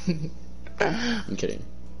 I'm kidding.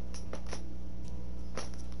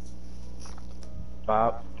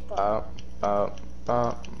 Bop, bop, bop,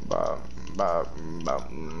 bop, bop, bop, bop,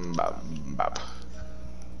 bop, bop.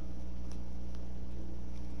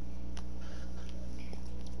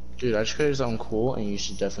 Dude, I just created something cool and you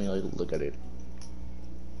should definitely like look at it.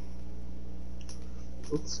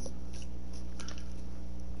 Oops.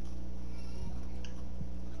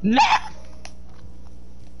 Nah!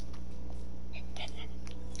 There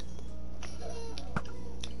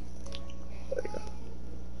you go.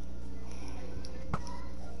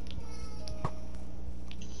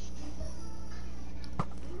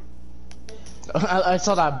 I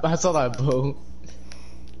saw that boat.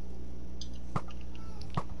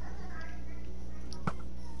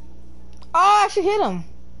 Oh, I should hit him.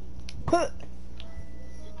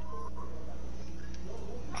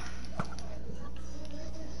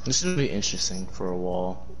 This would be interesting for a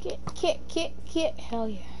wall. Kit, hell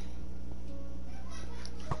yeah.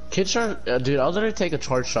 Kid shot, dude. I'll literally take a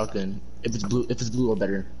charged shotgun if it's blue. If it's blue or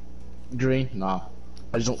better. Green, nah.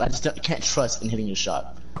 I just can't trust in hitting your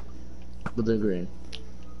shot. With the green,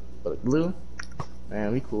 but blue,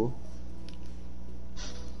 man, we cool.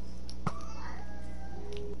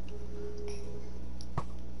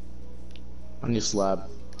 I need a slab.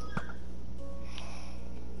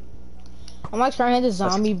 I'm like trying to hit the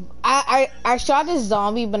zombie. I shot this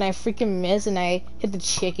zombie, but I freaking missed, and I hit the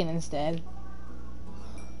chicken instead.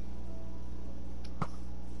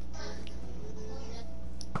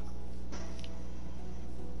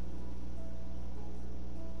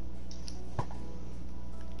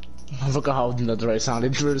 I forgot how netherite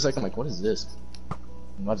sounded for a second. I'm like, what is this?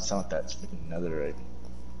 I'm about to sound like that. It's freaking netherite.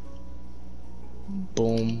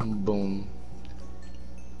 Boom, boom.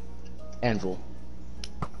 Anvil.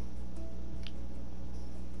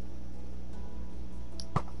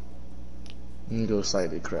 And go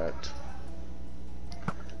slightly cracked.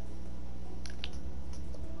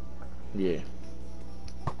 Yeah.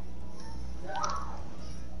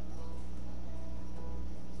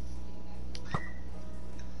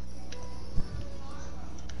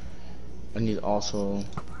 I need also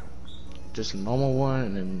just a normal one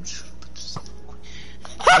and then put this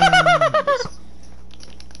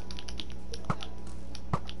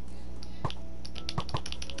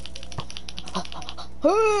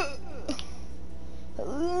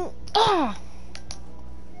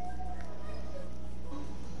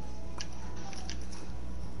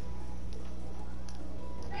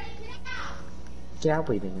yeah,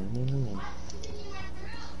 waiting.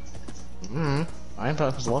 I ain't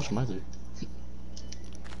probably supposed to watch my dude.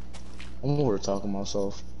 I'm over talking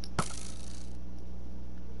myself.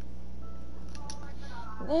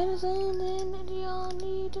 There's something that y'all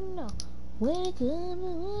need to know. When it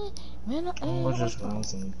comes when I just want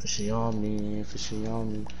some fishy on me.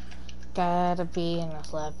 Gotta be and I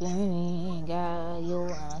slap your knee. Got you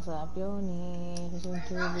and I slap your knee. Cause you're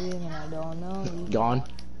too big and I don't know you. Gone.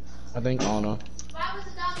 I think. Oh no. Why was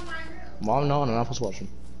the dog in my room? Mom, no, I'm not supposed to watch him.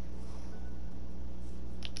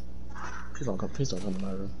 Please don't come in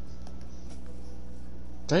my room.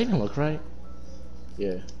 Does that even look right?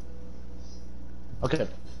 Yeah. Okay.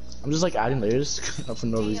 I'm just like adding layers for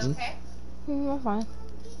no reason. Okay. I'm fine.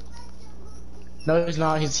 No, he's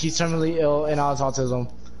not. He's terminally ill and has autism.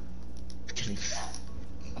 Kidding.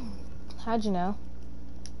 How'd you know?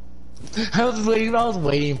 I was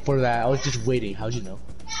waiting for that. I was just waiting. How'd you know?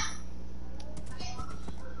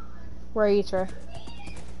 Where are you, Trey?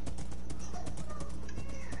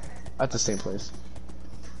 At the same place.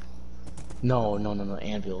 No,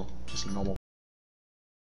 Anvil. Just normal.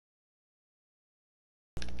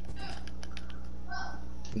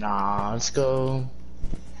 Nah, let's go.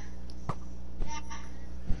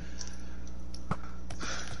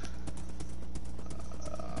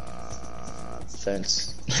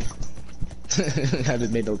 Fence. That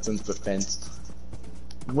made no sense, but fence.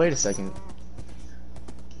 Wait a second.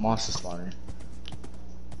 Monster spawner.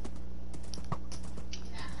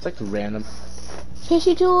 It's like random.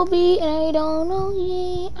 Fishy to a beat and I don't know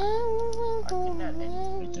ye.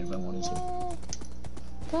 Right there if I wanted to.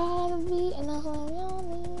 Gotta be and I slap your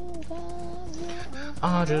knee.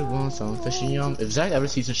 I just want some fishy yum. If Zach ever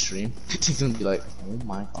sees a stream, he's gonna be like, oh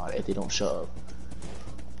my god, if they don't shut up.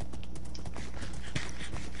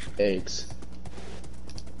 Eggs.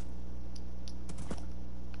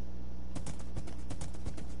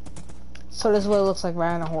 So this is what it looks like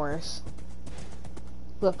riding a horse.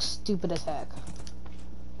 Looks stupid as heck.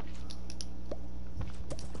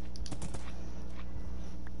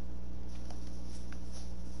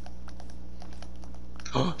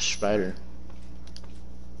 Spider.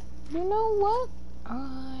 You know what?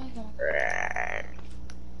 I got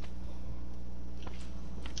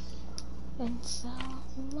inside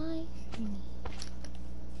my knee.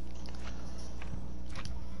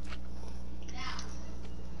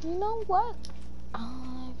 You know what?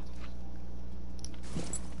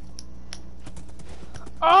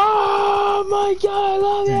 Oh my god, I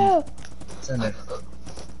love you! Send it.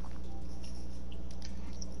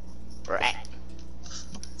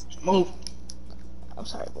 Move. I'm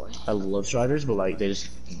sorry, boy. I love Striders, but like they just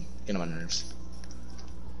get on my nerves.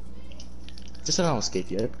 Just that I don't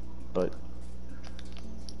escape yet, but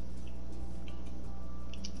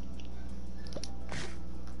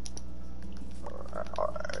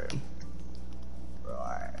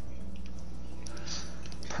right.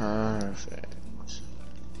 Perfect.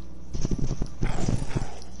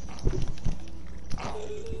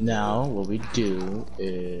 Now what we do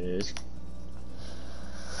is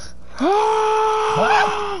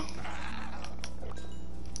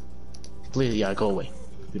please, yeah, go away.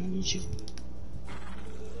 We don't need you.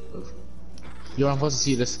 You're not supposed to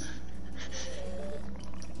see this.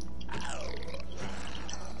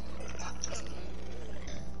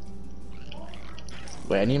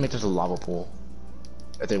 Wait, I need to make this a lava pool.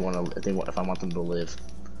 If I want them to live.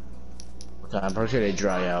 Okay, I'm pretty sure they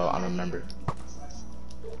dry out. I don't remember.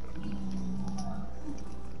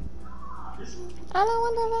 I don't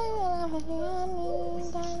want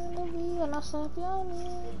to be and I slap your knee.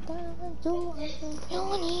 I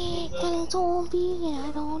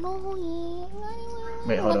don't know you.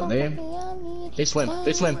 Wait, hold on. They swim.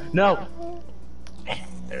 They swim. No.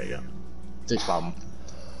 There we go. Six problem.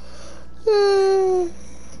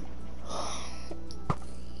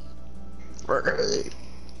 birthday.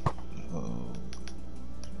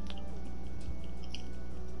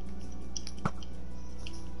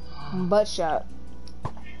 Butt shot.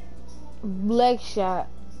 Leg shot.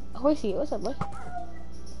 Horsey, what's up, boy?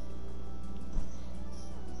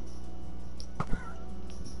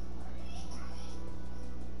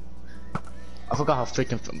 I forgot how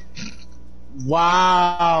freaking from.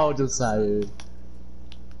 Wow, Josiah.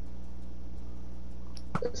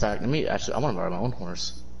 In fact, let me actually. I want to ride my own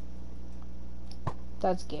horse.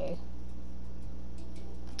 That's gay.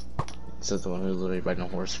 Says the one who's literally riding a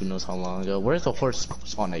horse. Who knows how long ago? Where's the horse,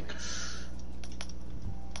 Sonic?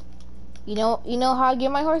 You know how I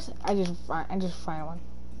get my horse? I just find one.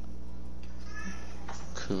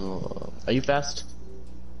 Cool. Are you fast?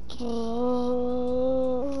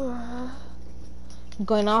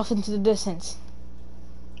 Going off into the distance.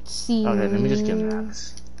 See. Okay, let me just get an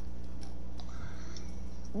axe.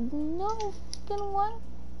 No, get one.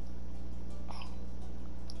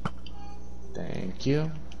 Thank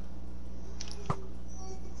you.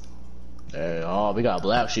 There, oh, we got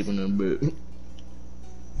black sheep in the boot.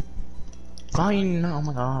 Fine. Oh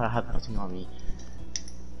my god, I have nothing on me.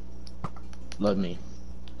 Love me.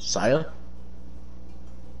 Josiah?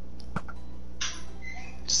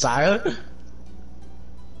 Josiah?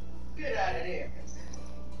 Get out of there.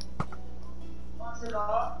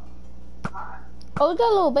 Oh, we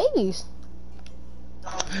got little babies.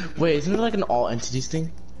 Wait, isn't it like an all entities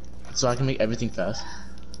thing? So I can make everything fast?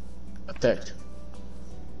 Effect.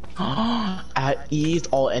 At ease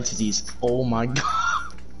all entities. Oh my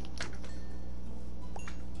god.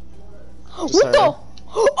 What the?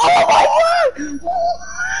 Oh my god!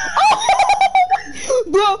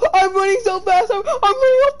 Bro, I'm running so fast. I'm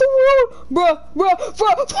running off the road. Bro.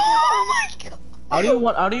 Oh my god. I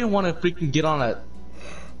don't even want to freaking get on that.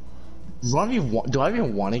 Do I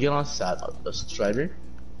even want to get on a Strider?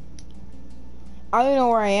 I don't even know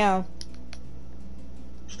where I am.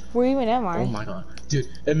 Where even am I? Oh my god. Dude,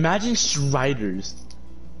 imagine Striders.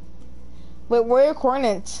 Wait, where are your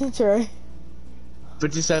coordinates, Troy?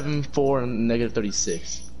 57, 4, and negative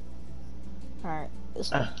 36. Alright.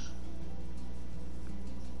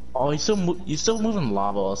 Oh, you still moving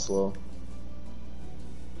lava also.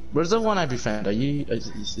 Where's the one I befriend? Are you?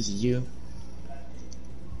 Is it you?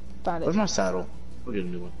 Found Where's it. my saddle? We'll get a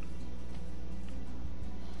new one.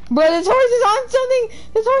 Bro, this horse is on something!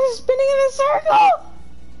 This horse is spinning in a circle!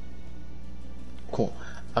 Cool.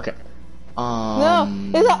 Okay. No,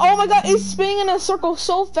 it's like, oh my god, it's spinning in a circle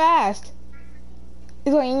so fast.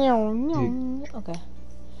 It's like, okay.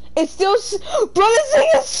 It's still, bro, this thing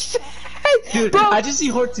is fast! Dude, bro, I just see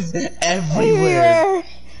horses everywhere.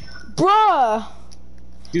 Bruh.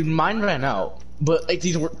 Dude, mine ran out. But, like,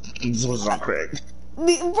 these horses aren't correct.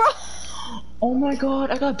 Bro. Oh my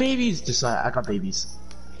god, I got babies! Josiah, I got babies.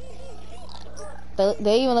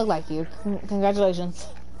 They even look like you. Congratulations.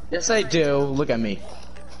 Yes, I do. Look at me.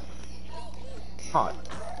 Hot.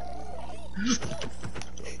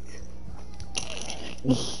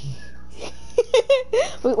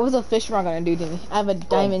 Wait, what's a fish rock gonna do to me? I have a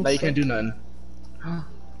diamond. Now you can't do nothing.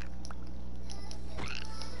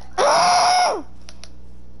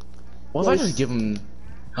 What if I just give him?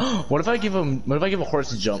 What if I give a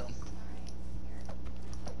horse a jump?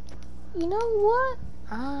 You know what?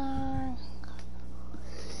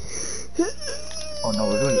 Oh no,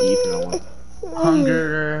 we're doing E for that one.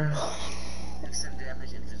 Hunger.